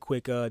stories real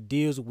quick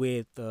deals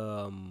with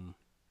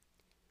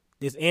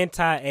this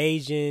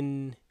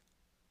anti-Asian,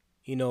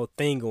 you know,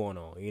 thing going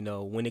on. You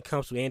know, when it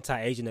comes to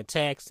anti-Asian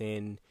attacks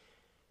and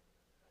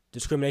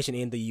discrimination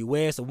in the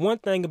U.S. One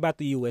thing about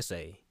the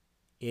USA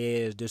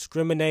is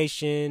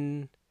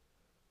discrimination,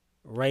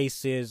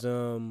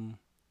 racism,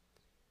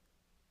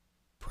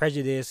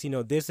 prejudice. You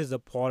know, this is a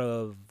part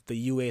of the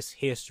U.S.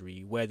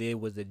 history, whether it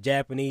was the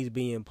Japanese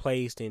being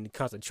placed in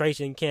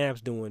concentration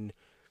camps during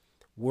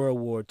World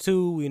War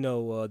II, you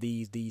know,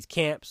 these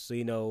camps,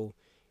 you know,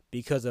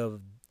 because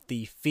of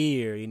the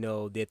fear, you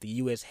know, that the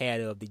U.S. had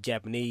of the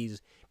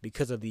Japanese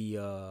because of the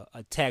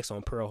attacks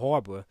on Pearl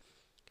Harbor.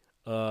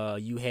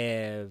 You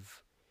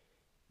have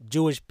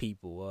Jewish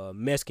people,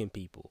 Mexican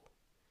people.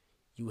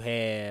 You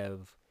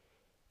have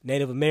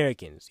Native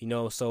Americans, you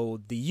know.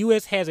 So the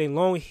U.S. has a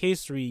long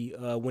history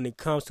when it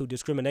comes to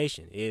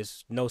discrimination.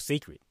 It's no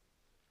secret,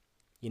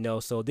 you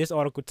know. So this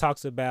article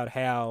talks about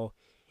how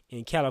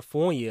in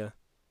California,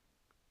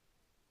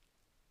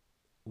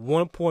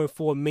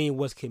 1.4 million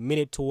was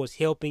committed towards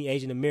helping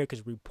Asian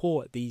Americans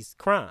report these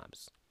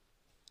crimes,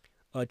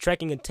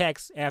 tracking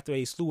attacks after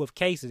a slew of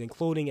cases,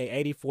 including an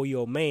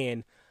 84-year-old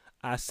man.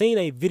 I seen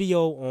a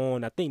video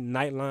on, I think,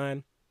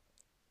 Nightline,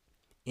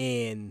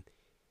 and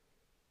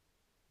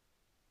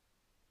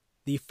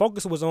the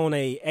focus was on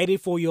a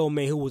 84-year-old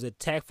man who was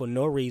attacked for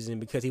no reason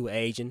because he was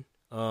Asian.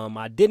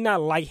 I did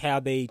not like how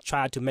they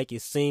tried to make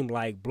it seem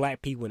like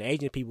black people and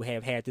Asian people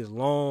have had this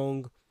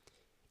long,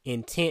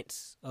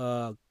 intense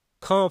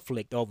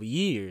conflict over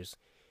years,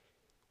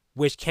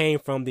 which came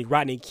from the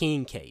Rodney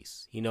King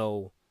case.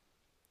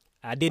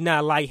 I did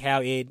not like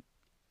how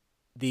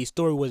the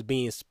story was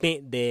being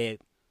spent that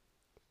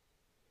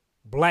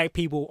black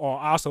people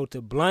are also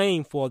to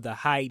blame for the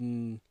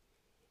heightened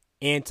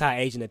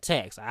anti-Asian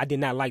attacks. I did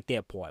not like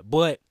that part.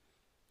 But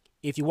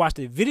if you watch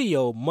the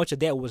video, much of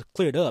that was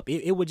cleared up.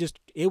 It would just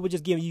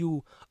give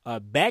you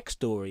a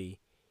backstory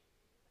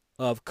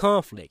of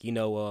conflict,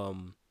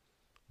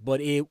 but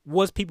it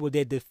was people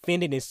that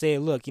defended and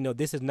said, look,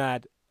 this is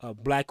not a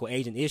black or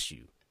Asian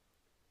issue,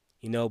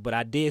 but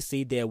I did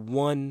see that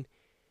 1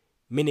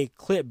 minute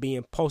clip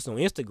being posted on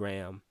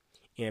Instagram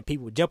and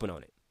people jumping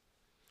on it.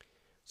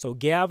 So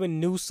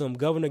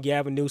Governor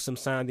Gavin Newsom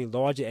signed the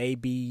larger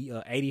AB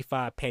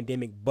 85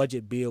 pandemic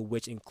budget bill,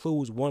 which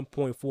includes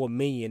 $1.4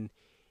 million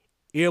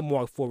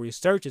earmarked for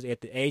researchers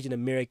at the Asian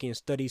American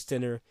Studies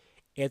Center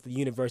at the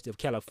University of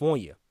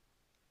California.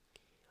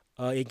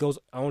 It goes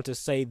on to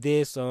say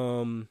this,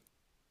 the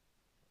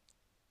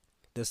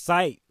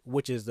site,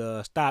 which is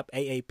Stop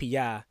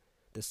AAPI,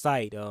 the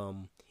site,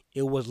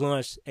 it was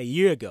launched a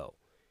year ago.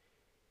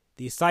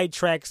 The site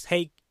tracks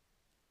hate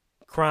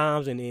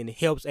crimes and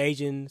helps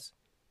Asian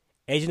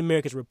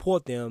Americans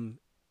report them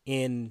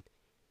in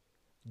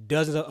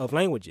dozens of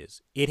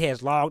languages. It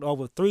has logged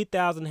over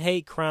 3,000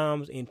 hate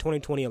crimes in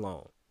 2020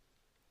 alone.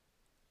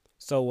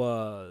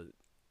 So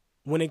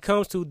when it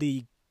comes to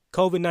the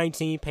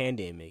COVID-19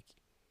 pandemic,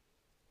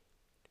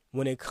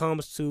 when it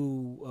comes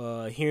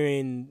to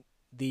hearing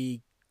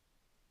the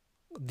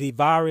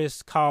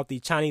virus called the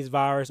Chinese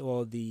virus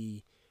or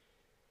the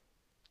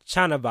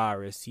China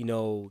virus,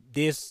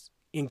 this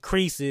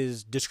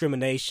increases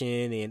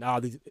discrimination and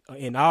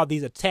all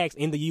these attacks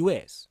in the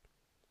U.S.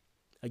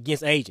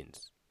 against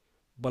Asians.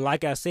 But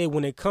like I said,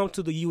 when it comes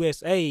to the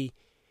USA,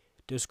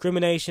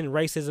 discrimination,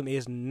 racism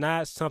is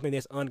not something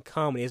that's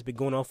uncommon. It's been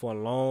going on for a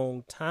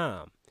long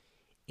time.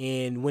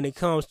 And when it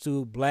comes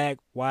to black,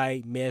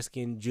 white,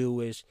 Mexican,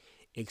 Jewish,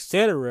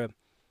 etc.,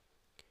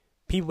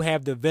 people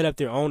have developed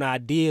their own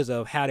ideas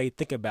of how they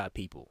think about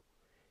people.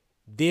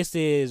 This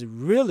is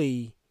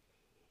really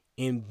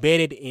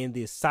embedded in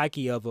the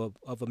psyche of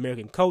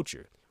American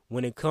culture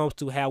when it comes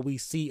to how we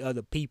see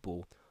other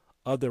people,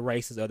 other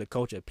races, other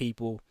culture of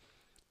people.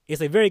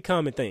 It's a very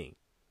common thing.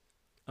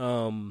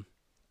 Joe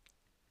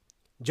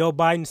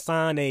Biden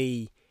signed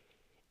a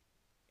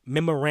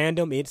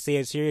memorandum. It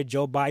says here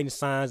Joe Biden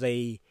signs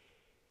a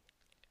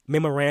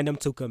memorandum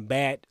to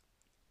combat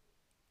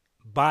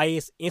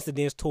bias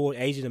incidents toward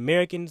Asian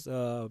Americans.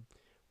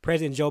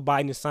 President Joe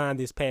Biden signed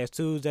this past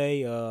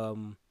Tuesday.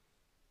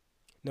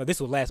 No,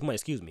 this was last month,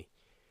 excuse me.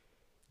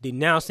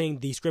 Denouncing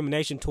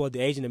discrimination toward the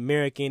Asian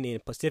American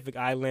and Pacific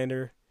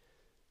Islander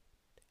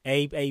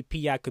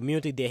AAPI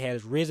community that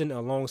has risen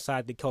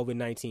alongside the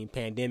COVID-19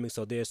 pandemic.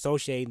 So they're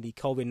associating the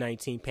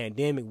COVID-19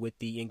 pandemic with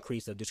the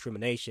increase of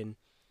discrimination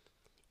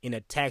and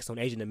attacks on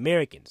Asian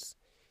Americans.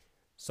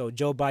 So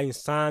Joe Biden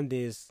signed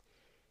this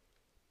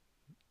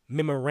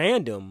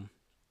memorandum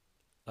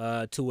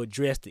to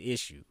address the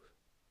issue.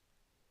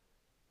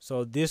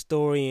 So this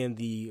story and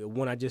the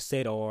one I just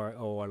said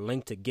are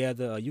linked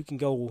together. You can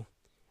go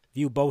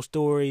view both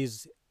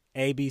stories,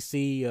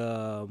 ABC,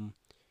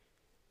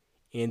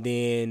 and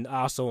then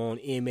also on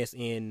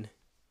MSN.com.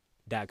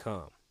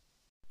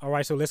 All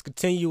right, so let's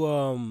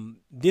continue.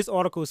 This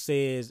article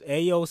says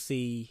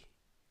AOC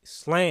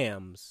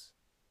slams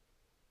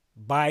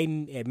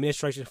Biden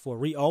administration for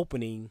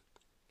reopening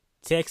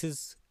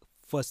Texas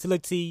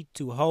facility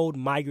to hold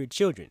migrant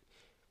children.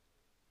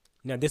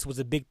 Now, this was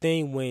a big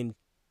thing when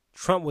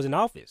Trump was in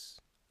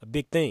office, a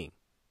big thing.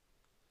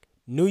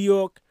 New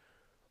York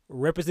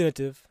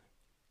Representative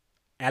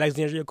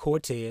Alexandria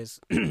Cortez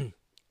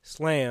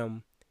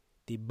slammed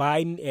the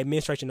Biden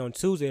administration on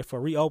Tuesday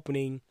for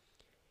reopening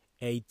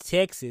a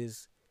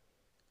Texas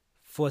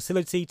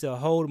facility to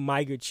hold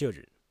migrant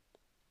children.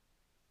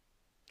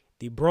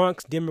 The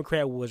Bronx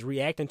Democrat was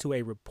reacting to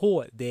a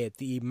report that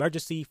the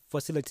emergency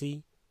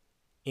facility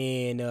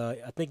in,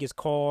 I think it's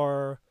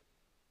called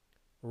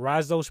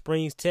Roswell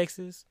Springs,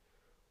 Texas,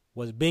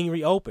 was being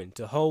reopened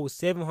to hold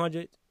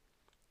 700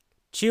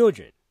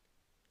 children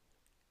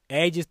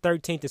ages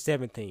 13 to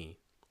 17.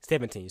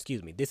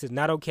 This is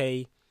not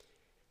okay.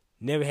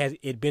 Never has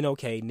it been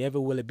okay. Never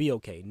will it be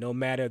okay, no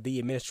matter the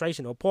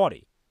administration or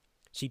party.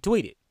 She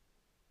tweeted,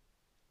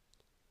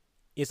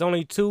 "It's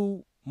only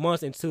 2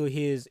 months into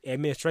his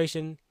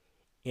administration,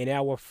 and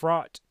our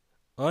fraught,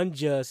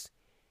 unjust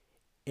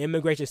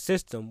immigration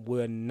system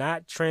will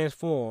not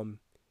transform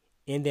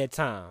in that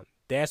time.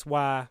 That's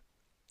why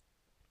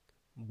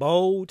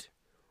bold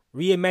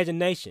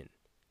reimagination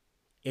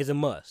is a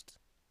must."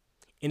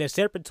 In a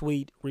separate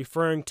tweet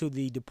referring to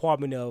the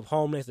Department of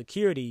Homeland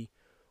Security,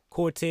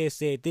 Cortez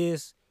said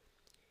this: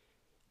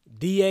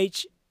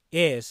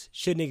 DHS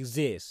shouldn't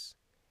exist.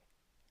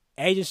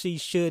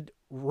 Agencies should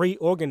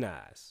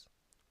reorganize.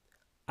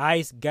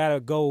 ICE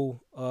gotta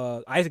go.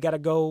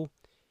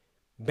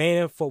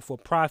 Ban for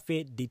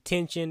profit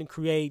detention,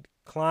 create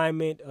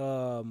climate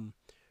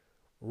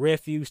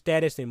refuge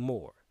status, and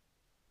more.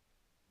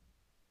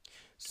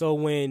 So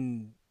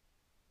when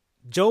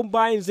Joe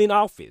Biden's in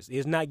office,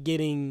 it's not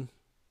getting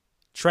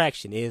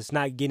traction. It's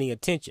not getting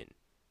attention.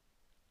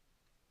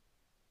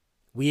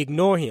 We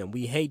ignore him.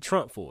 We hate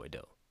Trump for it,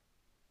 though.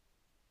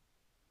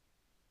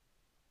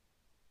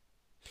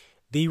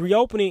 The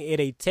reopening at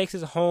a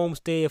Texas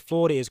homestead,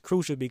 Florida, is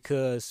crucial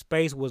because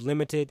space was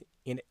limited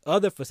in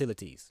other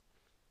facilities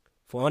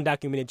for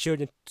undocumented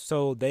children,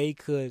 so they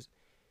could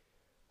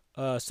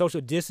social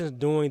distance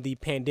during the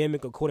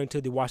pandemic, according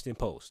to the Washington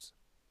Post.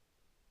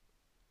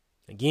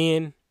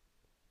 Again,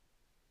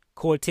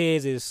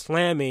 Cortez is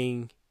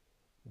slamming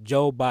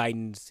Joe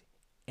Biden's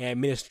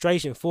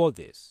administration for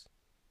this.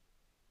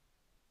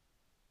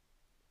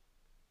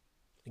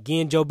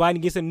 Again, Joe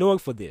Biden gets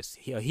ignored for this.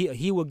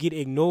 He will get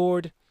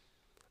ignored,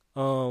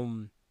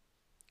 not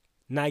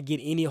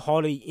get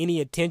hardly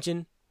any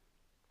attention.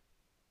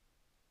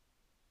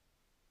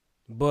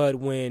 But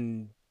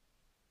when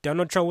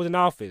Donald Trump was in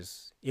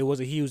office, it was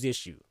a huge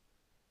issue.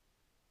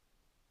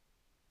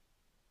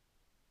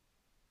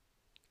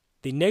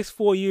 The next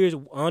 4 years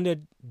under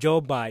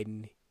Joe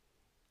Biden,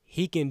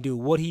 he can do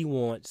what he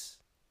wants,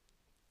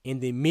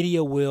 and the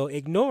media will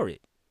ignore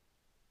it.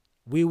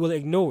 We will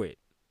ignore it.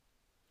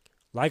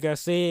 Like I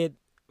said,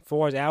 as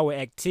far as our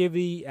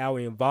activity, our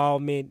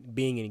involvement,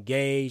 being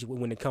engaged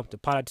when it comes to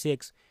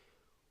politics,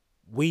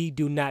 we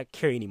do not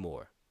care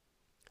anymore.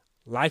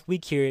 Like we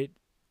cared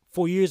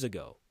 4 years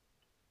ago.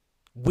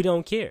 We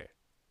don't care.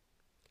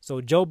 So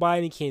Joe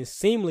Biden can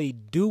seemingly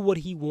do what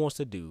he wants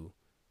to do.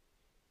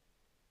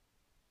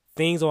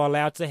 Things are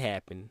allowed to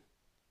happen,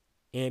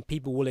 and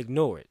people will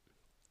ignore it.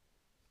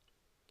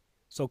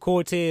 So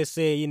Cortez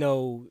said,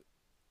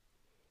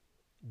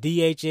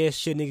 DHS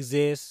shouldn't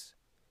exist.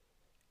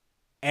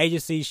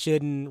 Agencies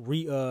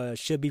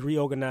should be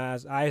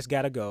reorganized. ICE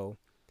gotta go.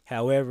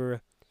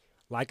 However,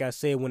 like I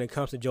said, when it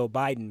comes to Joe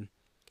Biden,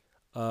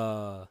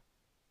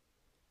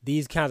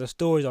 these kinds of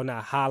stories are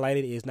not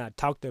highlighted. It's not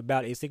talked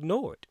about. It's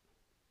ignored.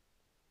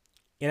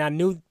 And I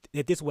knew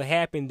that this would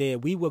happen,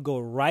 that we would go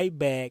right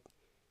back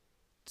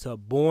to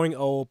boring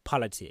old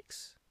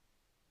politics.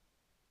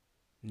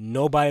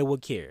 Nobody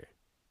would care.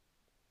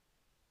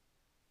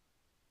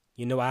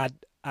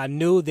 I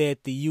knew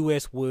that the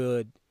U.S.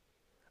 would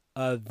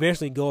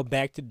eventually go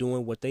back to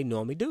doing what they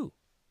normally do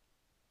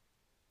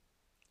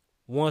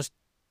once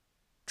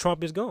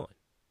Trump is gone.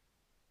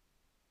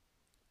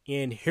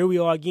 And here we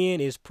are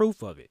again, is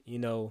proof of it.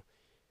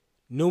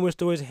 Numerous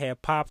stories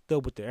have popped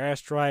up with the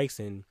airstrikes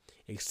and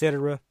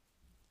etc.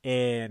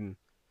 And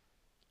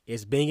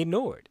it's being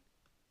ignored.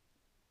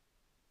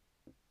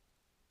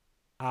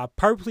 I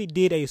purposely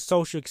did a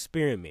social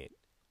experiment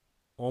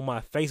on my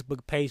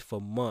Facebook page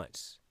for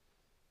months.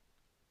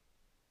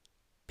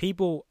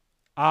 People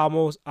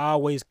almost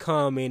always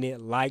commented,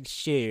 liked,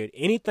 shared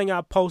anything I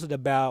posted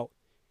about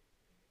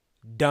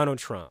Donald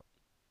Trump.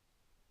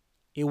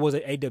 It was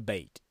a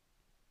debate.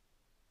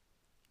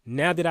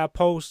 Now that I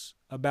post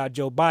about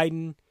Joe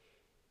Biden,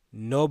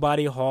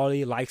 nobody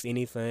hardly likes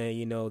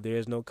anything.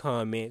 There's no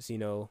comments.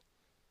 We're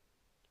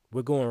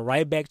going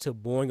right back to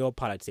boring old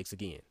politics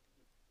again.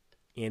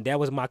 And that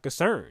was my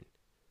concern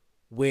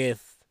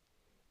with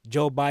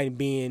Joe Biden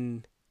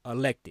being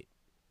elected.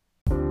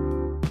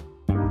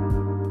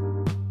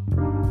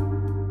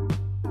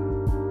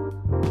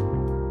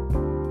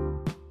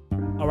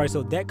 All right,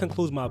 so that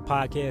concludes my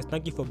podcast.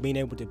 Thank you for being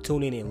able to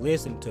tune in and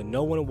listen to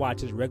No One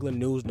Watches Regular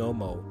News No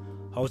More,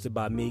 hosted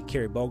by me,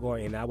 Kerry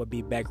Bogart, and I will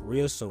be back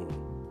real soon.